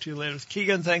soon. Talk to you later.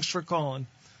 Keegan, thanks for calling.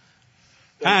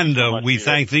 And we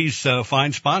thank these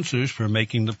fine sponsors for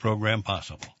making the program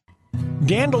possible.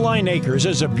 Dandelion Acres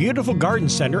is a beautiful garden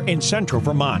center in central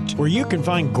Vermont where you can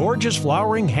find gorgeous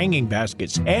flowering hanging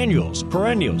baskets, annuals,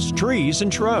 perennials, trees,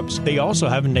 and shrubs. They also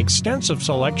have an extensive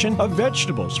selection of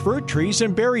vegetables, fruit trees,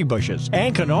 and berry bushes,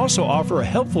 and can also offer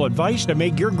helpful advice to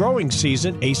make your growing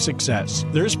season a success.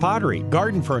 There's pottery,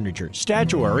 garden furniture,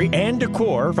 statuary, and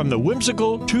decor from the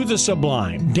whimsical to the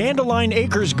sublime. Dandelion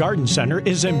Acres Garden Center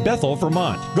is in Bethel,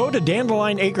 Vermont. Go to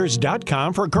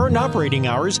dandelionacres.com for current operating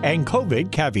hours and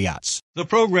COVID caveats. The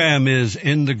program is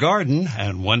In the Garden,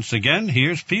 and once again,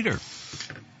 here's Peter.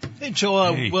 Hey,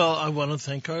 Joe. Well, I want to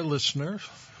thank our listener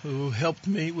who helped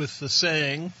me with the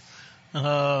saying,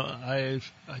 I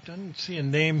don't see a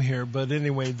name here, but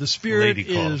anyway, the spirit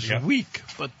is weak,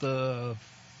 but the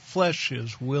flesh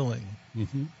is willing.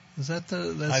 Mm-hmm. Is that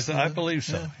I believe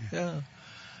so.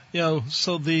 Yeah.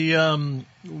 So the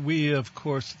we of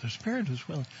course the spirit is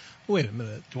willing. Wait a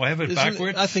minute. Do I have it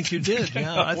backwards? I think you did.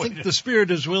 Yeah, I think the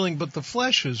spirit is willing, but the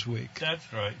flesh is weak.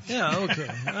 That's right. Yeah. Okay.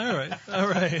 All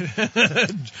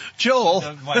right. Joel,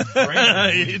 my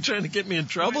brain. you trying to get me in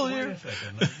trouble wait here? A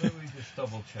second. Let me just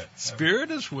double check.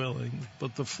 Spirit is willing,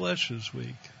 but the flesh is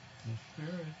weak. The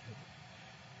spirit.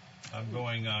 I'm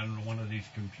going on one of these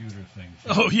computer things.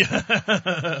 Oh,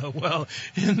 yeah. Well,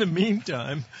 in the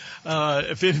meantime,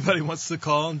 if anybody wants to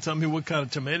call and tell me what kind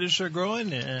of tomatoes they're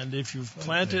growing, and if you've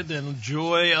planted and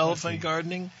enjoy elephant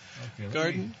garden,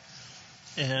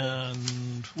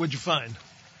 and what'd you find?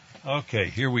 Okay,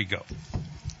 here we go.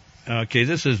 Okay,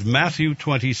 this is Matthew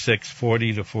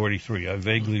 26:40 to 43. I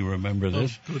vaguely remember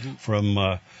this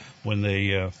from when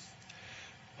they...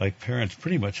 my parents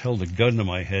pretty much held a gun to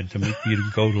my head to make me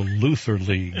go to Luther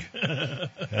League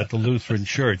at the Lutheran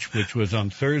Church, which was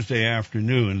on Thursday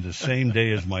afternoon, the same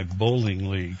day as my bowling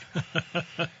league.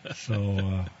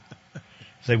 So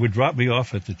they would drop me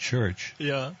off at the church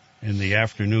in the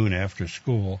afternoon after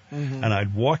school, and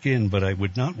I'd walk in, but I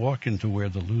would not walk into where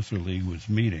the Luther League was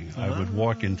meeting. I would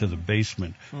walk into the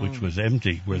basement, which was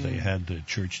empty, where they had the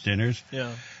church dinners.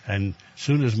 Yeah. And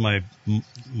soon as my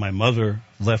mother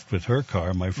left with her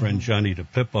car, my friend Johnny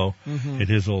DePippo in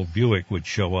his old Buick would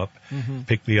show up,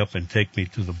 pick me up, and take me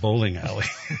to the bowling alley,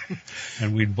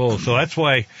 and we'd bowl. So that's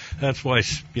why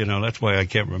I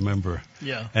can't remember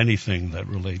anything that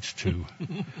relates to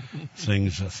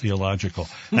things theological.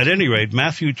 At any rate,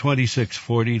 Matthew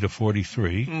 26:40 to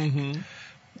 43.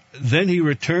 Then he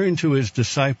returned to his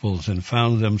disciples and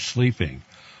found them sleeping.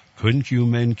 Couldn't you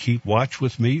men keep watch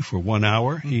with me for 1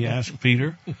 hour? He asked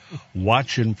Peter.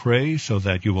 Watch and pray so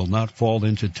that you will not fall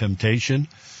into temptation.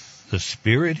 The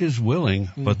spirit is willing,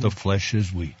 but the flesh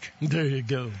is weak. There you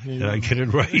go. Did I get it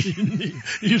right?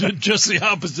 You did just the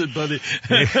opposite, buddy.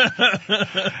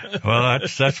 Well,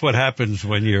 that's what happens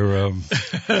when you're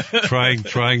trying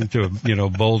to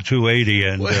bowl 280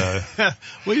 and.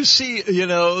 Well, you see,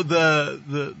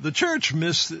 the church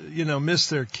missed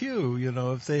their cue.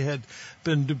 If they had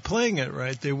been playing it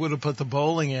right, they would have put the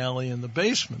bowling alley in the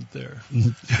basement there.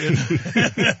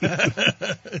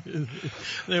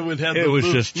 They would have. It was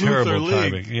just terrible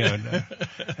timing. League. Yeah,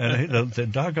 and the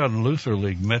doggone Luther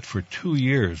League met for 2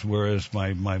 years, whereas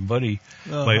my buddy,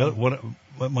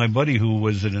 my buddy who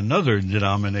was in another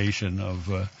denomination of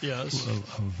a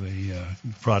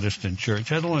Protestant church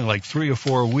had only like 3 or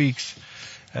 4 weeks.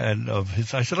 And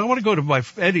I said, I want to go to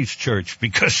Eddie's church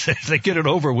because they get it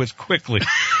over with quickly.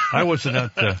 I wasn't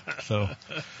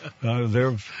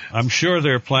I'm sure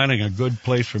they're planning a good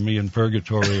place for me in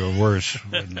purgatory or worse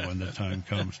when the time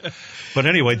comes. But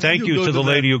anyway, thank you to the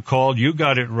lady who called. You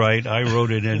got it right. I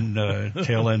wrote it in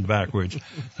tail end backwards.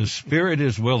 The spirit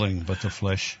is willing, but the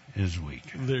flesh is weak.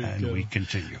 And we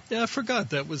continue. Yeah, I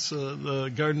forgot that was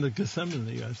the Garden of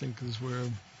Gethsemane, I think, is where.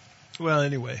 Well,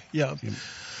 anyway, yeah.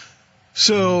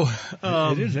 So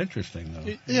it is interesting, though.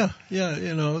 Yeah,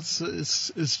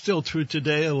 it's still true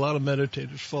today. A lot of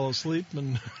meditators fall asleep,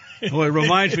 and well, it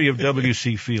reminds me of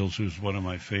W.C. Fields, who's one of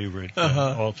my favorite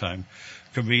all-time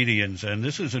comedians, and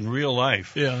this is in real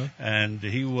life. Yeah, and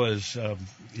he was,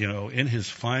 in his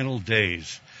final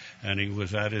days, and he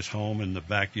was at his home in the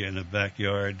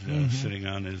backyard, sitting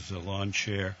on his lawn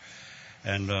chair,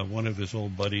 and one of his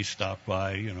old buddies stopped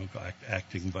by,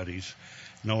 acting buddies.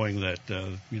 Knowing that,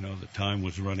 the time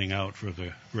was running out for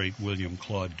the great William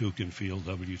Claude Dukenfield,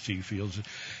 W.C. Fields,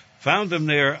 found him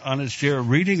there on his chair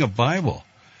reading a Bible.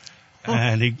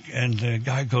 And the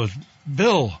guy goes,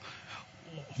 Bill,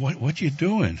 what you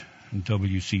doing? And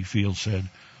W.C. Fields said,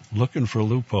 looking for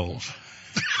loopholes.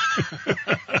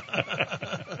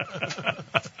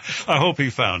 I hope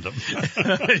he found them.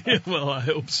 Well, I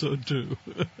hope so, too.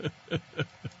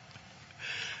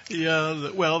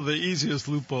 Yeah, well, the easiest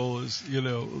loophole is,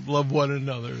 love one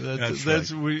another. That's right.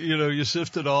 You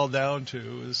sift it all down to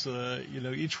is,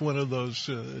 each one of those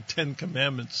 10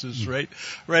 commandments is right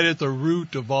at the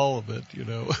root of all of it.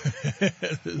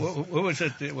 What was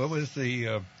it? What was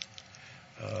the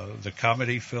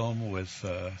comedy film with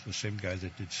the same guy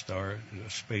that did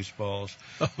Spaceballs?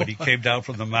 When he came down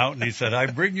from the mountain, he said, I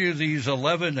bring you these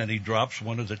 11, and he drops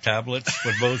one of the tablets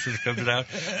when Moses comes down.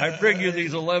 I bring you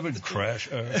these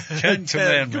 10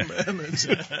 commandments.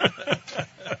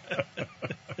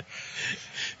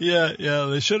 Yeah,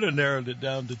 they should have narrowed it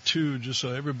down to 2 just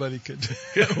so everybody could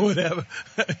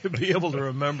be able to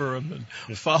remember them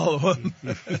and follow them.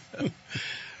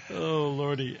 Oh,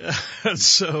 Lordy.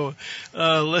 So,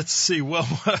 let's see. Well,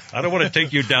 I don't want to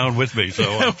take you down with me,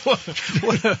 so.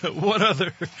 What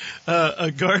other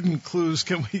garden clues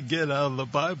can we get out of the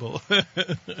Bible?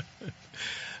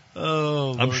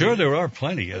 Oh, I'm sure there are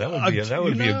plenty. That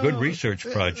would be a good research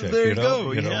project. There you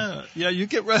go. Yeah, you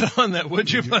get right on that,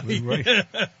 would you, buddy? Right.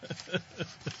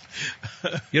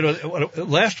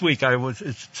 Last week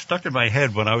it stuck in my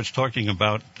head when I was talking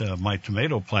about my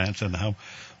tomato plants and how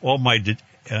all my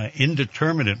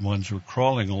indeterminate ones were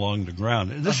crawling along the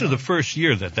ground. This is the first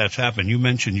year that's happened. You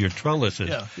mentioned your trellises.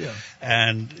 Yeah.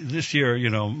 And this year,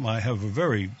 I have a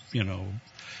very,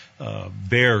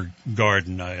 bare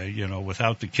garden,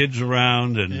 without the kids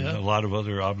around and a lot of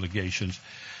other obligations.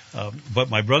 But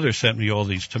my brother sent me all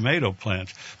these tomato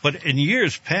plants. But in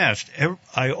years past,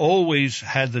 I always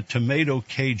had the tomato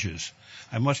cages.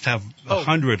 I must have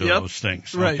 100 of those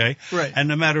things, okay? Right. And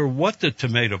no matter what the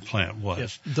tomato plant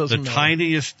was, the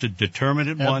tiniest, the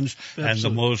determinate ones, and the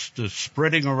most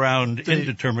spreading around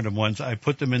indeterminate ones, I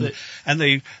put them in.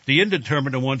 The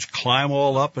indeterminate ones climb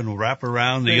all up and wrap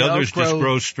around. The others just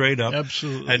grow straight up.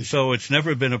 Absolutely. And so it's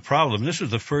never been a problem. This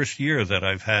is the first year that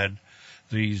I've had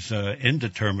these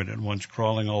indeterminate ones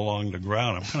crawling along the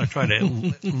ground. I'm going to try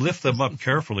to lift them up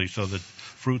carefully so that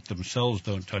fruit themselves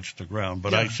don't touch the ground.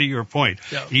 But I see your point.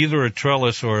 Yeah. Either a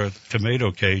trellis or a tomato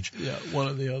cage. Yeah, one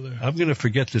or the other. I'm going to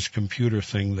forget this computer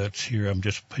thing that's here. I'm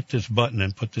just hit this button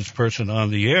and put this person on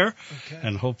the air. Okay.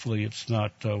 And hopefully it's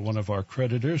not one of our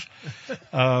creditors.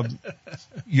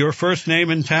 Your first name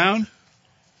in town?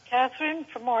 Catherine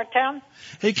from Moortown.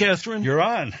 Hey, Catherine. You're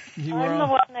on. I'm the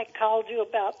one that called you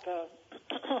about the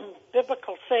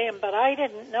biblical saying, but I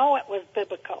didn't know it was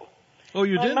biblical. Oh,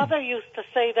 you did? My mother used to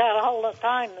say that all the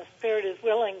time. The spirit is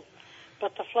willing,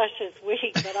 but the flesh is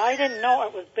weak. But I didn't know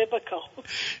it was biblical.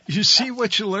 You see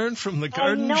what you learned from the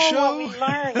garden show? I know what we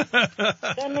learned.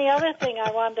 Then the other thing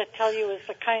I wanted to tell you is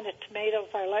the kind of tomatoes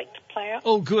I like to plant.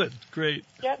 Oh, good. Great.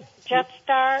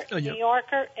 Jetstar, New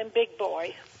Yorker, and Big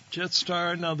Boy.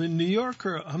 Jetstar. Now, the New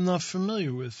Yorker, I'm not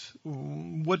familiar with.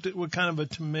 What kind of a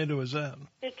tomato is that?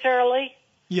 It's early.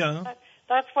 Yeah.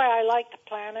 That's why I like to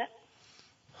plant it.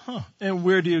 Huh. And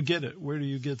where do you get it? Where do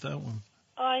you get that one?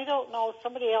 I don't know.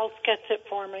 Somebody else gets it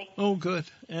for me. Oh, good.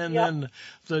 And then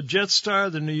the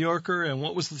Jetstar, the New Yorker, and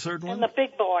what was the third one? And the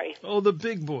Big Boy. Oh, the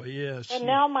Big Boy, yes. And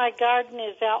now my garden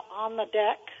is out on the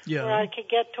deck where I could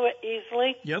get to it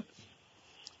easily. Yep.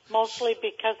 Mostly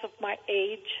because of my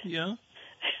age. Yeah.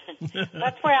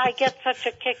 That's why I get such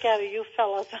a kick out of you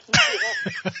fellas.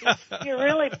 You're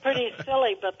really pretty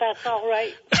silly, but that's all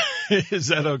right. Is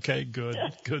that okay? Good.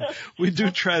 We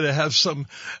do try to have some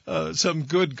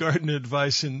good garden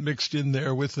advice mixed in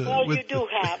there with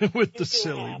the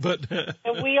silly. But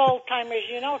and we old timers,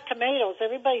 tomatoes.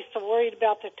 Everybody's so worried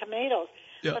about the tomatoes,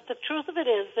 but the truth of it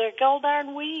is they're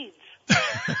darn weeds.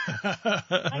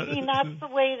 I mean, that's the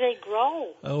way they grow.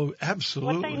 Oh,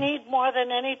 absolutely. What they need more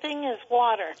than anything is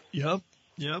water. Yep.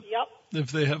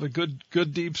 If they have a good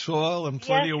deep soil and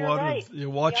plenty of water, you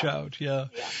watch out. Yeah.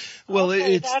 Well,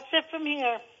 that's it from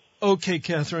here. Okay,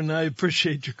 Catherine, I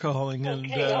appreciate your calling.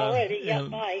 Okay, already.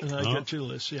 Bye. And I got your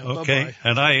list. Yeah, okay, bye-bye.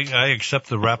 And I accept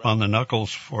the rap on the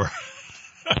knuckles for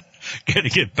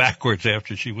getting it backwards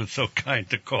after she was so kind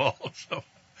to call. So,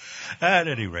 at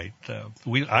any rate,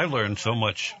 I learned so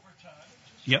much.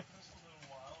 Yep.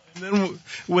 And then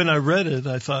when I read it,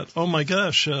 I thought, oh, my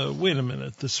gosh, wait a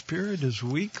minute. The spirit is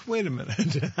weak? Wait a minute.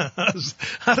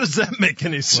 How does that make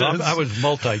any sense? Well, I was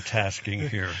multitasking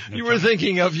here. You were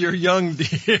thinking of your young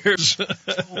years.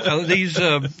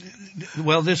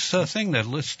 Well, this thing that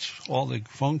lists all the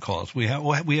phone calls, we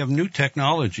have new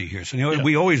technology here. So,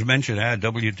 we always mention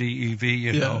WDEV,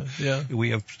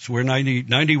 we're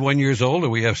 91 years old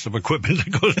and we have some equipment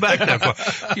that goes back that far.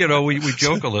 We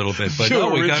joke a little bit, but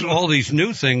we got all these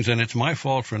new things and it's my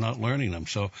fault for not learning them.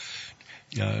 So,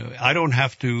 I don't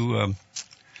have to,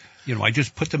 I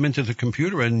just put them into the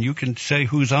computer and you can say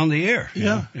who's on the air.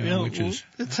 Which is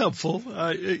it's helpful.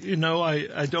 I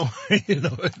don't.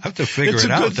 have to figure it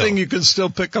out. It's a good thing you can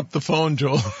still pick up the phone,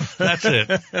 Joel. That's it.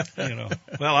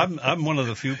 Well, I'm one of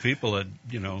the few people that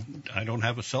I don't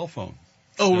have a cell phone.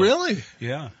 Oh, really?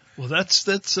 Yeah. Well, that's.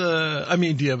 I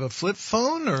mean, do you have a flip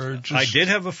phone or just? I did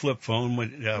have a flip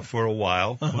phone for a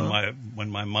while when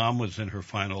my mom was in her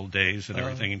final days and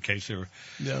everything, in case they were,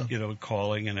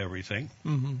 calling and everything.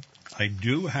 Mm-hmm. I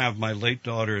do have my late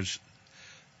daughter's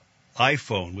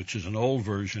iPhone, which is an old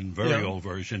version, very old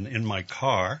version, in my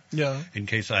car. Yeah. In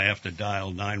case I have to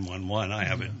dial 911, I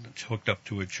have it hooked up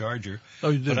to a charger. Oh,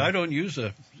 you do? But I don't use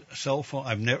a cell phone.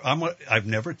 I've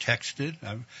never texted.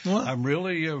 I'm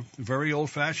really very old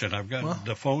fashioned. I've got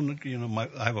the phone.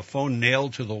 I have a phone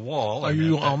nailed to the wall. Are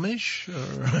you Amish?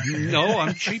 Or? No,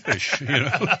 I'm cheapish.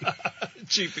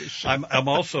 Cheapish. I'm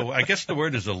also. I guess the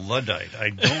word is a Luddite. I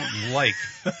don't like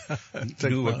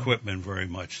new equipment very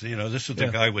much. This is the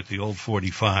guy with the old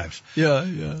 45s. Yeah.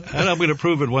 And I'm going to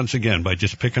prove it once again by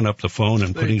just picking up the phone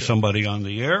and putting somebody on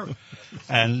the air.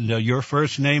 And your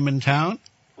first name in town?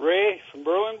 Ray from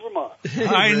Berlin, Vermont.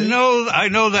 I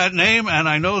know that name, and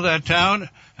I know that town,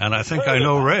 and I think I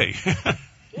know Ray.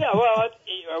 Yeah, well,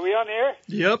 are we on the air?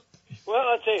 Yep. Well,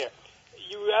 I'll tell you,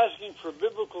 you were asking for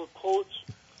biblical quotes.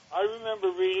 I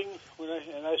remember reading,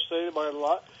 and I studied about it a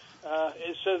lot,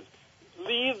 it said,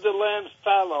 leave the land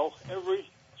fallow every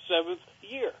 7th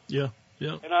year. Yeah.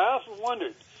 And I often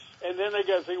wondered, and then I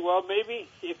got to think, well, maybe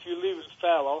if you leave it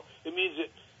fallow, it means that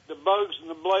the bugs and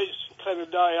the blights kind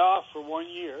of die off for 1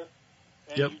 year.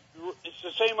 And it's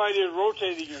the same idea of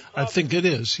rotating your crop. I think it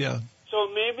is, yeah. So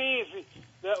maybe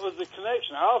that was the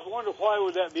connection. I often wonder why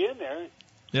would that be in there.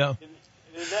 Yeah. And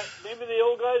maybe the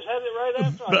old guys had it right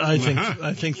after. But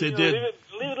I think they did.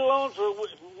 Leave it alone for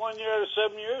 1 year out of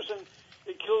 7 years, and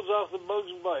it kills off the bugs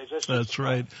and blights. That's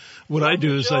right. What I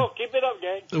do is keep it up,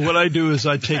 gang. What I do is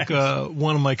I take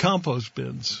one of my compost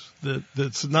bins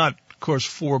that's not, of course,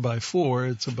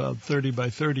 4x4. It's about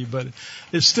 30x30, but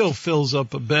it still fills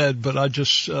up a bed. But I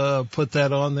just put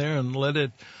that on there and let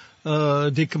it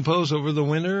decompose over the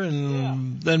winter,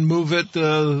 and then move it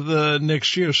the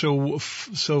next year. So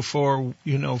for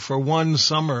one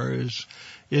summer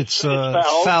it's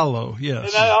fallow.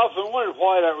 Yes. And I often wondered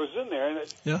why that was in there. And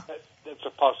it's a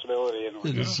possibility. Anyway.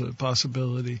 It is a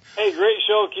possibility. Hey, great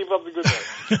show. Keep up the good work.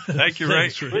 Thank you,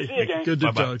 Ray. We'll see you again. Good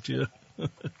to talk to you.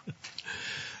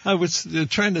 I was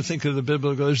trying to think of the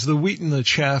biblical. There's the wheat and the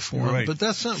chaff one, but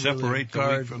that's not separate really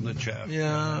the wheat from the chaff.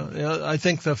 Yeah. I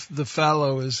think the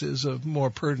fallow is a more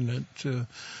pertinent.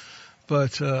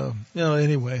 But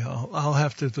anyway, I'll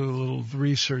have to do a little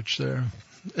research there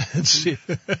and see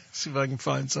if I can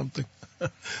find something.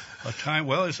 A time,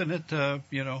 well, isn't it? I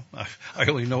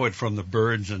only know it from the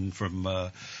birds and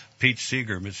from Pete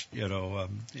Seeger. It's a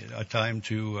time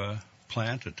to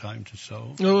plant, a time to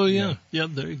sow. Oh yeah,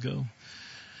 there you go.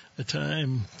 A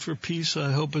time for peace.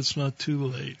 I hope it's not too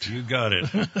late. You got it.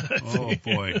 Oh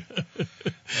boy.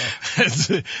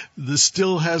 This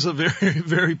still has a very,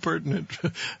 very pertinent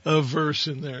verse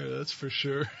in there. That's for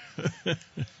sure.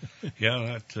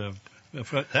 Yeah,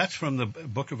 that's from the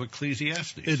book of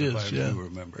Ecclesiastes. It is. I do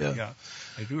remember. Yeah,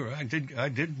 I do. I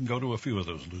did go to a few of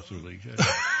those Luther Leagues.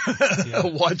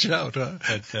 Watch out, huh?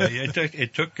 But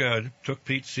it took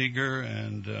Pete Seeger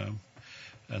and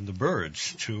the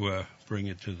Byrds to bring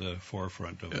it to the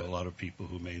forefront of a lot of people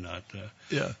who may not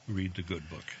read the good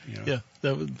book. Yeah,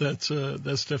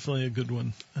 that's definitely a good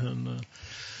one. And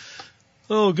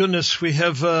oh goodness, we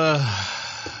have.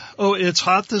 It's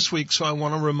hot this week, so I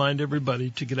want to remind everybody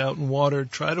to get out and water.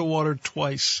 Try to water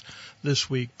twice this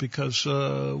week because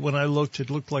when I looked,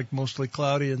 it looked like mostly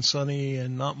cloudy and sunny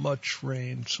and not much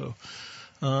rain. So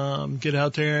get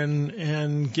out there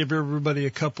and give everybody a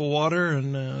cup of water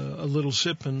and a little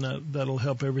sip, and that'll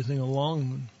help everything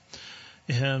along.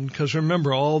 And because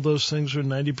remember, all those things are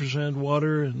 90%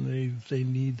 water, and they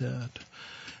need that.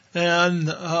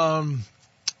 And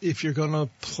if you're going to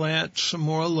plant some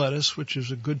more lettuce, which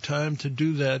is a good time to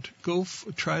do that,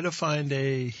 try to find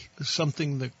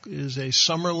something that is a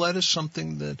summer lettuce,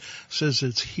 something that says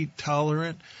it's heat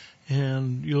tolerant,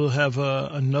 and you'll have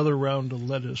another round of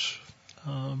lettuce.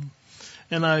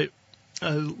 And I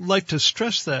like to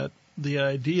stress that the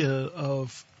idea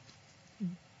of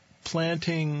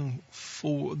planting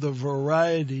for the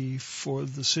variety for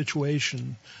the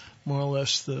situation, more or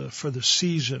less for the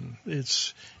season.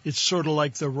 It's sort of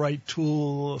like the right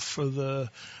tool for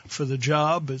the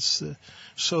job. For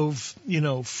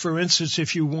instance,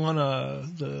 if you want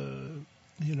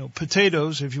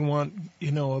potatoes, if you want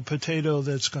a potato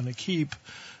that's going to keep,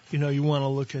 you want to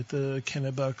look at the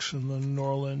Kennebucks and the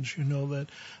Norlands,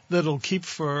 that'll keep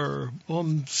for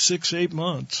 6-8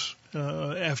 months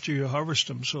after you harvest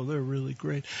them, so they're really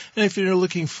great. And if you're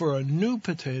looking for a new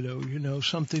potato,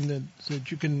 something that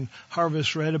you can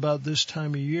harvest right about this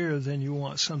time of year, then you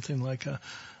want something like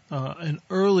an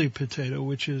early potato,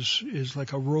 which is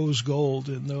like a rose gold,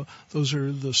 and those are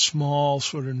the small,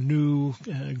 sort of new,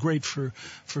 great for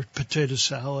potato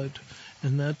salad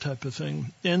and that type of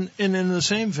thing. And in the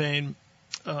same vein,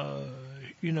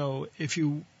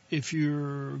 if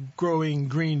you're growing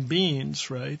green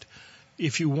beans, right?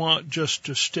 If you want just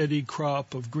a steady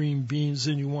crop of green beans,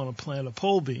 then you want to plant a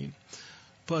pole bean.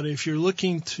 But if you're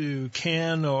looking to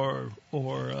can or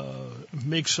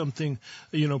make something,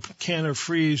 can or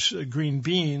freeze green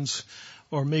beans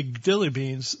or make dilly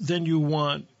beans, then you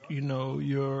want,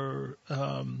 your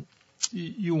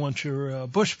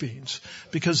bush beans,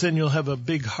 because then you'll have a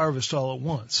big harvest all at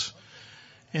once.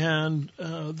 And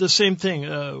the same thing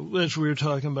as we were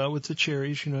talking about with the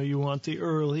cherries, you want the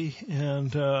early,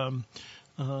 and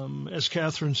as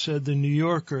Catherine said, the New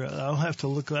Yorker, I'll have to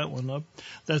look that one up.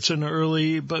 That's an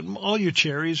early, but all your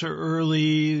cherries are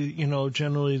early,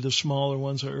 generally the smaller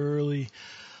ones are early.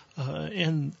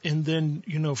 And then,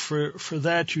 for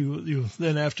that,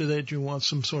 then after that, you want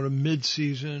some sort of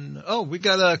mid-season. Oh, we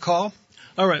got a call?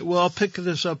 All right. Well, I'll pick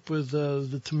this up with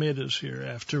the tomatoes here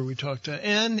after we talk to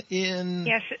Ann in.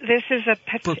 Yes, this is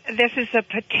a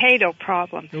potato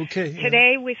problem. Okay.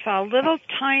 Today we saw little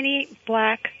tiny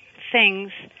black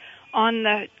things on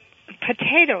the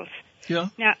potatoes. Yeah.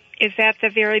 Now, is that the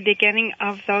very beginning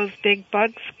of those big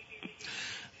bugs?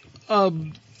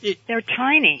 They're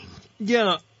tiny.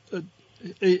 Yeah.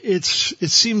 It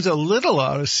seems a little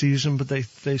out of season, but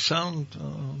they sound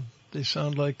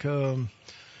like the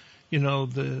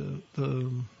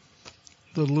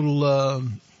little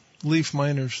leaf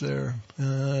miners there,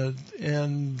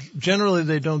 and generally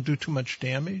they don't do too much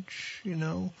damage,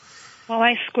 Well,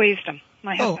 I squeezed them.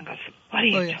 My husband goes, "What are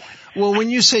you doing?" Well, when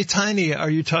you say tiny,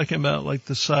 are you talking about like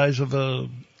the size of a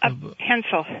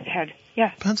pencil head?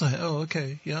 Yeah. Pencil head. Oh,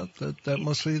 okay. Yeah, that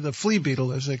must be the flea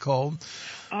beetle, as they call them.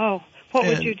 Oh, what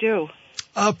would you do?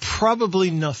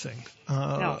 Probably nothing.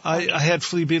 No. Okay. I had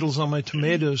flea beetles on my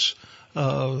tomatoes,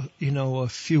 a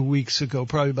few weeks ago,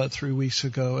 probably about 3 weeks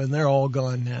ago, and they're all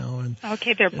gone now. And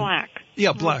okay, they're black.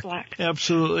 Yeah, black.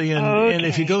 Absolutely. And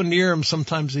if you go near them,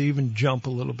 sometimes they even jump a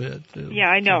little bit. Yeah,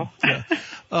 I know. Yeah.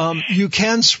 You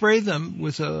can spray them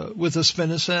with a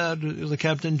spinosad, the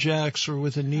Captain Jack's, or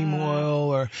with a neem oil,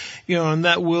 or and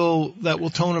that will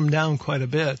tone them down quite a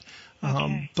bit.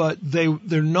 Okay. But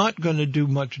they're not going to do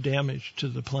much damage to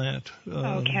the plant,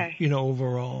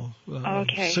 overall.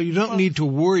 Okay. So you don't need to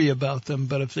worry about them,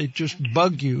 but if they just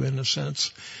bug you, in a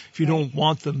sense, if you don't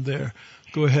want them there,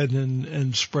 go ahead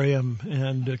and spray them,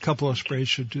 and a couple of sprays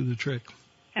should do the trick.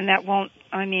 And that won't,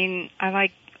 I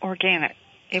like organic.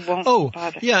 It won't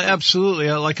bother. Yeah, absolutely.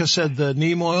 Like I said, the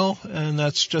neem oil, and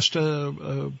that's just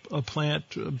a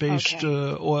plant-based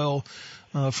oil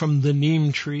from the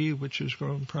neem tree, which is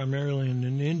grown primarily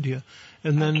in India,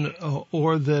 and then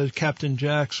or the Captain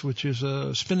Jack's, which is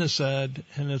a spinosad,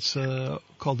 and it's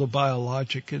called a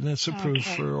biologic, and it's approved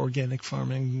for organic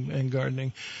farming and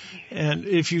gardening. And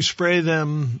if you spray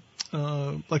them,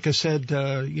 like I said,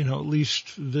 at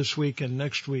least this week and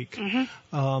next week,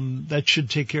 that should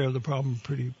take care of the problem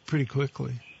pretty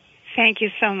quickly. Thank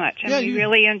you so much. And we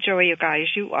really enjoy you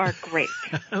guys. You are great.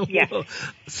 Yes. Well,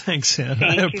 thanks, Ann.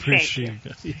 I appreciate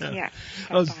it. Yeah.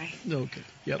 Bye. Okay.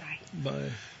 Yep.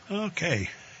 Bye. Okay.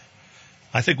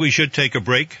 I think we should take a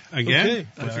break again.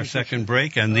 Okay. Our second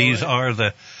break. And these are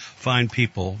the fine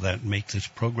people that make this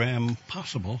program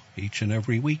possible each and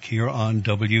every week here on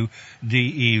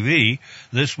WDEV.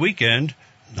 This weekend,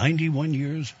 91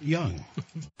 years young.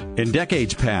 In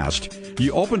decades past,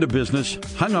 you opened a business,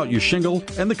 hung out your shingle,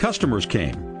 and the customers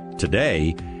came.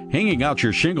 Today, hanging out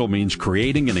your shingle means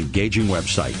creating an engaging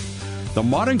website. The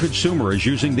modern consumer is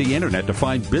using the internet to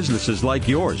find businesses like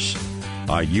yours.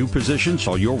 Are you positioned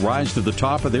so you'll rise to the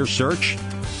top of their search?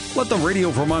 Let the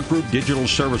Radio Vermont Group Digital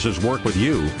Services work with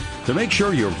you to make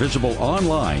sure you're visible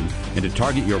online and to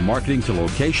target your marketing to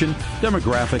location,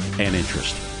 demographic, and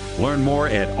interest. Learn more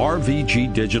at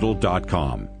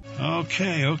rvgdigital.com.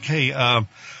 Okay.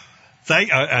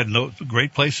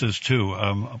 Great places, too.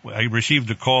 I received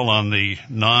a call on the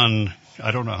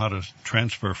I don't know how to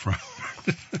transfer from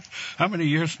how many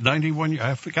years? 91 years?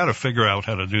 I've got to figure out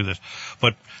how to do this.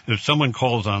 But if someone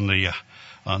calls on the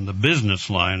business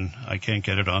line, I can't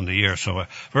get it on the air. So a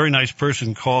very nice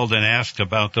person called and asked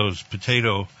about those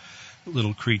potato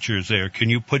little creatures there. Can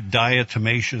you put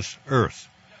diatomaceous earth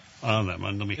on them?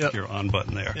 And let me hit your on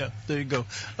button there. Yeah, there you go.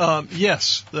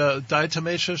 Yes, the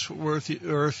diatomaceous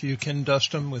earth, you can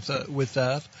dust them with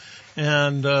that.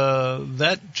 And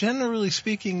that, generally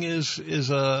speaking,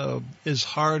 is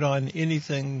hard on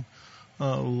anything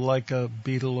like a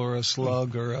beetle or a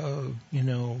slug or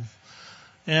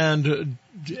And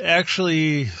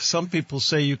actually, some people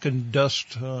say you can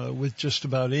dust with just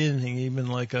about anything, even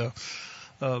like a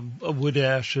wood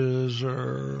ashes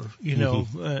or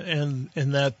and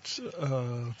that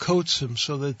coats them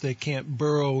so that they can't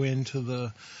burrow into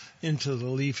the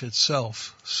leaf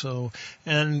itself. So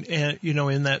and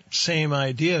in that same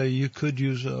idea, you could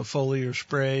use a foliar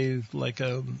spray like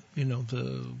the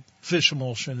fish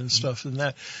emulsion and stuff,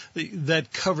 and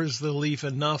that covers the leaf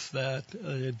enough that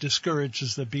it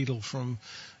discourages the beetle from,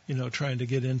 trying to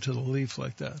get into the leaf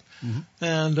like that. Mm-hmm.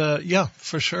 And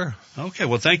for sure. Okay,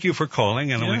 well, thank you for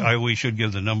calling, and we should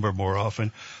give the number more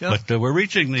often. Yeah. But we're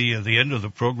reaching the end of the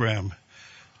program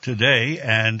today,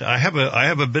 and I have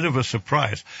a bit of a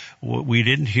surprise. We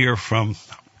didn't hear from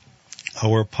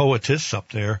our poetess up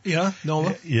there. Yeah,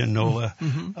 Nola. Yeah, Nola.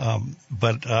 Mm-hmm.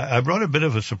 But I brought a bit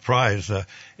of a surprise.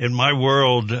 In my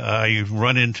world, I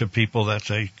run into people that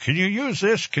say, can you use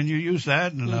this? Can you use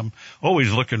that? And I'm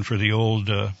always looking for the old,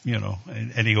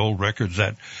 any old records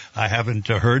that I haven't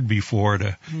heard before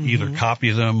to either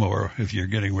copy them or if you're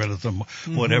getting rid of them,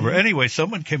 whatever. Anyway,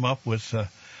 someone came up with a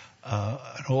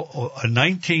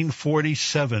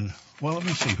 1947. Well, let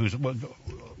me see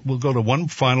we'll go to one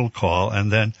final call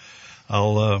and then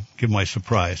I'll give my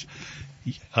surprise.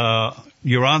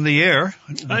 You're on the air.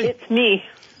 Hi. It's me.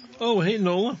 Oh, hey,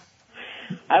 Nola.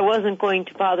 I wasn't going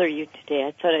to bother you today.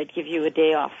 I thought I'd give you a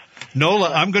day off.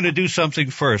 Nola, I'm going to do something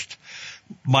first.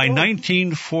 My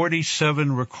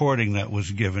 1947 recording that was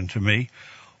given to me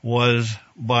was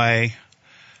by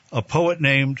a poet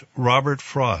named Robert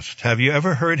Frost. Have you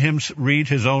ever heard him read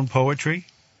his own poetry?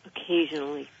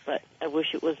 Occasionally, but I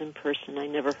wish it was in person. I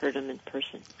never heard him in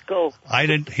person. Go. I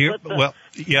didn't hear. Well,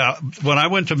 yeah. When I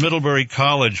went to Middlebury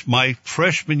College, my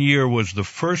freshman year was the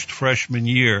first freshman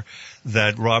year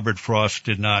that Robert Frost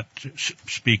did not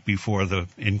speak before the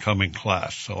incoming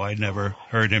class, so I never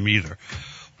heard him either.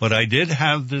 But I did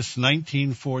have this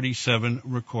 1947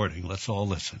 recording. Let's all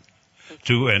listen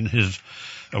to, and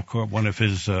of course, one of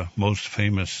his most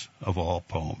famous of all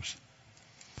poems.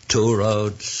 Two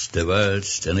roads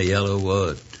diverged in a yellow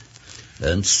wood,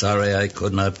 and sorry I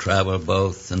could not travel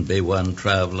both and be one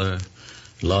traveler.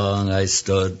 Long I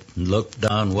stood and looked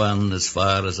down one as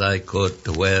far as I could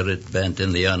to where it bent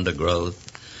in the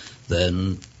undergrowth,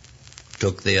 then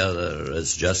took the other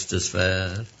as just as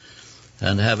fair,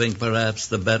 and having perhaps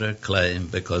the better claim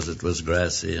because it was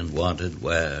grassy and wanted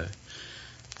wear.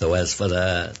 Though as for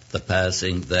that, the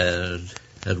passing there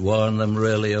had worn them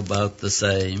really about the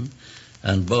same,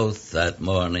 and both that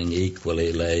morning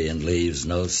equally lay in leaves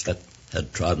no step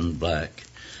had trodden black.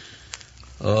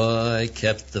 Oh, I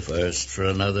kept the first for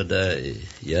another day,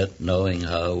 yet knowing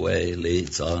how way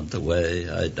leads on to way,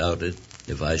 I doubted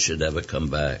if I should ever come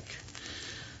back.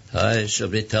 I shall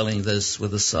be telling this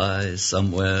with a sigh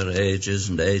somewhere ages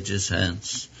and ages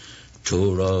hence.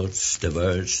 Two roads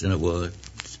diverged in a wood,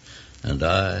 and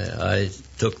I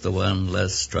took the one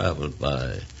less traveled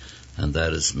by, and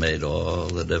that has made all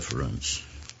the difference.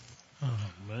 Oh,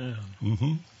 man.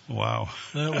 Mm-hmm. Wow.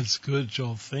 That was good,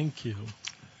 Joel. Thank you.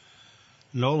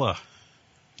 Nola,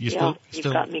 you've got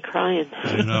me crying.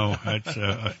 I know.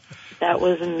 That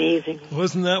was amazing.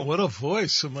 Wasn't that? What a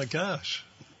voice. Oh, my gosh.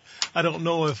 I don't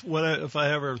know if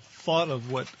I ever thought of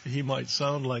what he might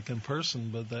sound like in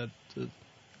person, but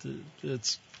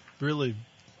it's really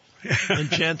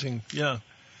enchanting. Yeah.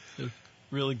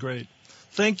 Really great.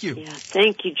 Thank you. Yeah,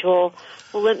 thank you, Joel.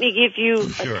 Well, let me give you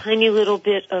a tiny little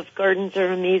bit of Gardens Are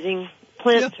Amazing,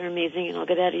 Plants Are Amazing, and I'll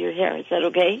get out of your hair. Is that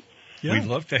okay? Yeah. We'd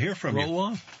love to hear from you. Roll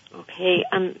on. Okay,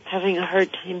 I'm having a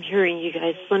hard time hearing you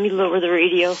guys. Let me lower the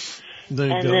radio. There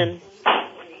you and go.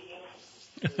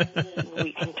 Then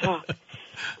we can talk.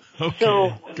 Okay,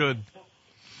 so, good.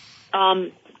 I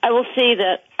will say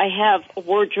that I have a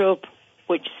wardrobe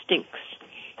which stinks.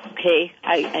 Okay,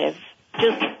 I have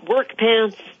just work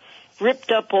pants,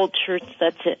 ripped up old shirts,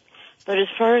 that's it. But as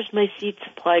far as my seed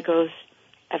supply goes,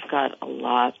 I've got a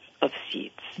lot of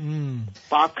seeds.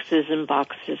 Boxes and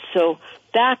boxes. So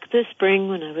back this spring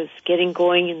when I was getting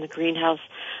going in the greenhouse,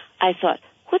 I thought,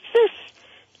 what's this?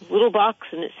 A little box,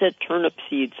 and it said turnip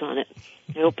seeds on it.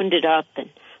 I opened it up, and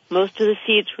most of the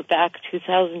seeds were back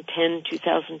 2010,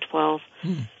 2012.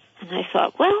 And I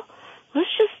thought, well, let's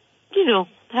just,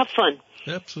 have fun.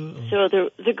 Absolutely. So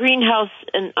the greenhouse,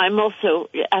 and I'm also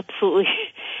absolutely,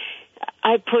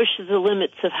 I push the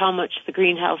limits of how much the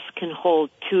greenhouse can hold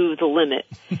to the limit.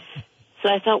 So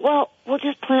I thought, well, we'll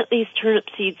just plant these turnip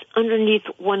seeds underneath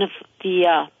one of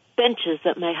the benches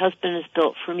that my husband has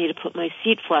built for me to put my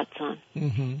seed flats on.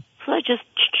 Mm-hmm. So I just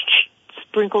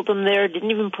sprinkled them there,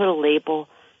 didn't even put a label,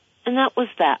 and that was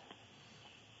that.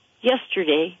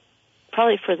 Yesterday,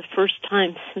 probably for the first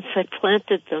time since I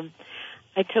planted them,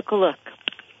 I took a look,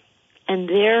 and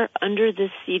there under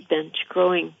this seed bench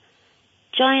growing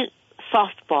giant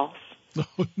softballs,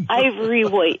 ivory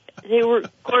white. They were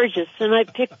gorgeous, and I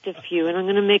picked a few, and I'm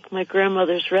going to make my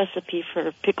grandmother's recipe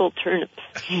for pickled turnips.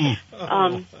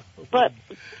 But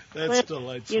that's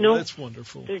delightful. You know, that's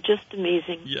wonderful. They're just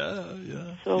amazing. Yeah.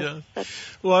 So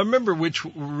well, I remember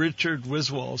Richard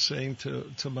Wiswall saying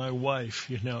to my wife,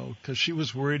 you know, because she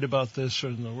was worried about this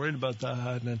or worried about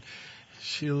that, and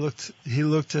he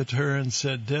looked at her and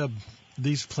said, "Deb,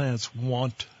 these plants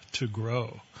want to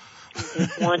grow. They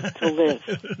want to live.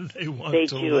 They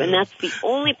do. Live. And that's the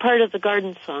only part of the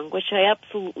garden song, which I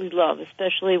absolutely love,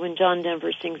 especially when John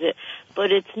Denver sings it.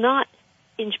 But it's not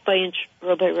inch by inch,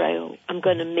 row by row. I'm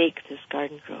going to make this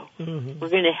garden grow. Mm-hmm. We're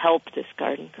going to help this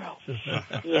garden grow.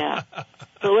 Yeah.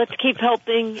 So let's keep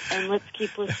helping, and let's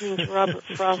keep listening to Robert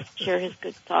Frost share his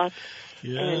good thoughts.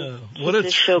 Yeah, what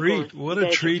a treat! What a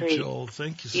treat, Joel.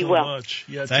 Thank you so much.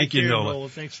 Yeah, thank you, Noah.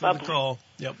 Thanks for the call.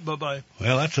 Yep, bye-bye.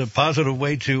 Well, that's a positive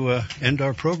way to end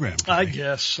our program. I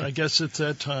guess it's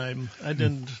that time. I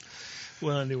didn't.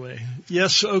 Well, anyway,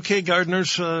 yes. Okay,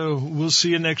 gardeners. We'll see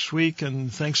you next week,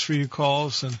 and thanks for your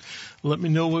calls. And let me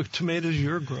know what tomatoes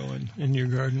you're growing in your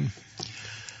garden.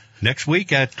 Next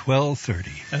week at 12:30.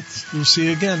 We'll see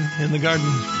you again in the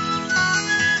garden.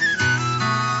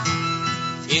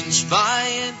 Inch by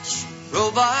inch, row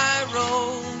by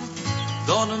row,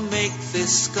 gonna make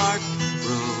this garden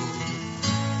grow.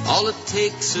 All it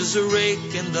takes is a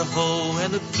rake and a hoe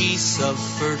and a piece of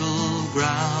fertile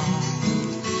ground.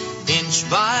 Inch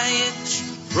by inch,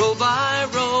 row by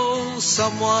row,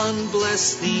 someone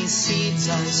bless these seeds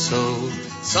I sowed.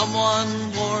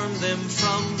 Someone warm them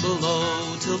from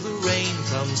below till the rain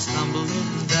comes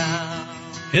tumbling down.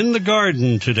 In the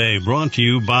Garden today, brought to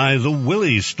you by the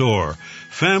Willie's Store,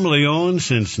 family owned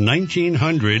since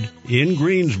 1900 in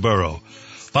Greensboro.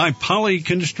 By Poly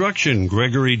Construction,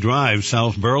 Gregory Drive,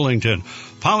 South Burlington.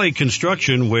 Poly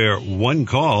Construction, where one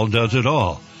call does it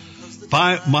all.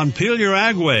 By Montpelier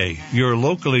Agway, your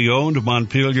locally owned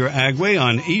Montpelier Agway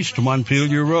on East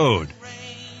Montpelier Road.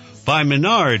 By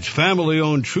Menard's,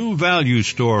 family-owned True Value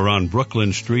Store on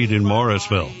Brooklyn Street in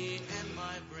Morrisville.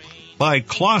 By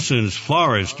Clausen's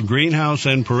Florist, Greenhouse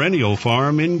and Perennial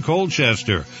Farm in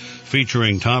Colchester,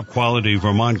 featuring top-quality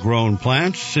Vermont-grown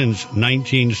plants since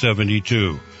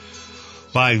 1972.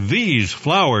 By V's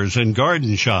Flowers and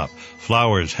Garden Shop,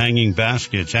 flowers, hanging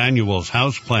baskets, annuals,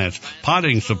 houseplants,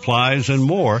 potting supplies, and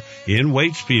more in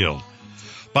Waitsfield.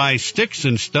 By Sticks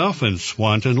and Stuff and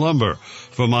Swanton Lumber,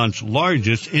 Vermont's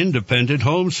largest independent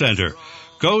home center.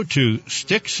 Go to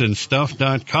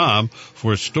sticksandstuff.com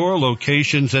for store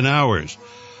locations and hours.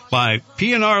 By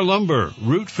P&R Lumber,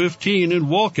 Route 15 in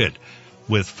Wolcott,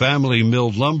 with family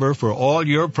milled lumber for all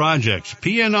your projects.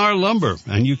 P&R Lumber,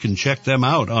 and you can check them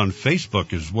out on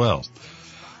Facebook as well.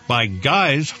 By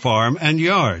Guy's Farm and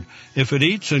Yard. If it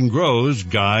eats and grows,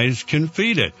 Guy's can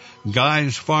feed it.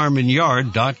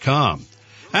 Guy'sFarmandYard.com.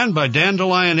 And by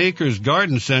Dandelion Acres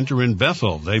Garden Center in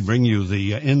Bethel. They bring you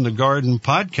the In the Garden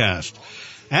podcast.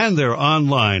 And they're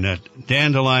online at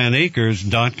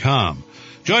dandelionacres.com.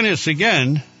 Join us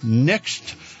again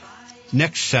next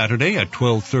Saturday at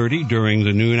 12:30 during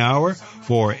the noon hour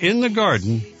for In the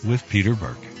Garden with Peter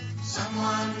Burke.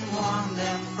 Someone warm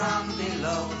them from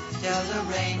below till the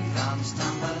rain comes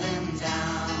tumbling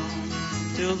down.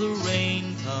 Till the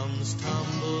rain comes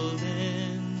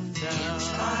tumbling down.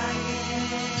 Inch by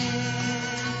inch.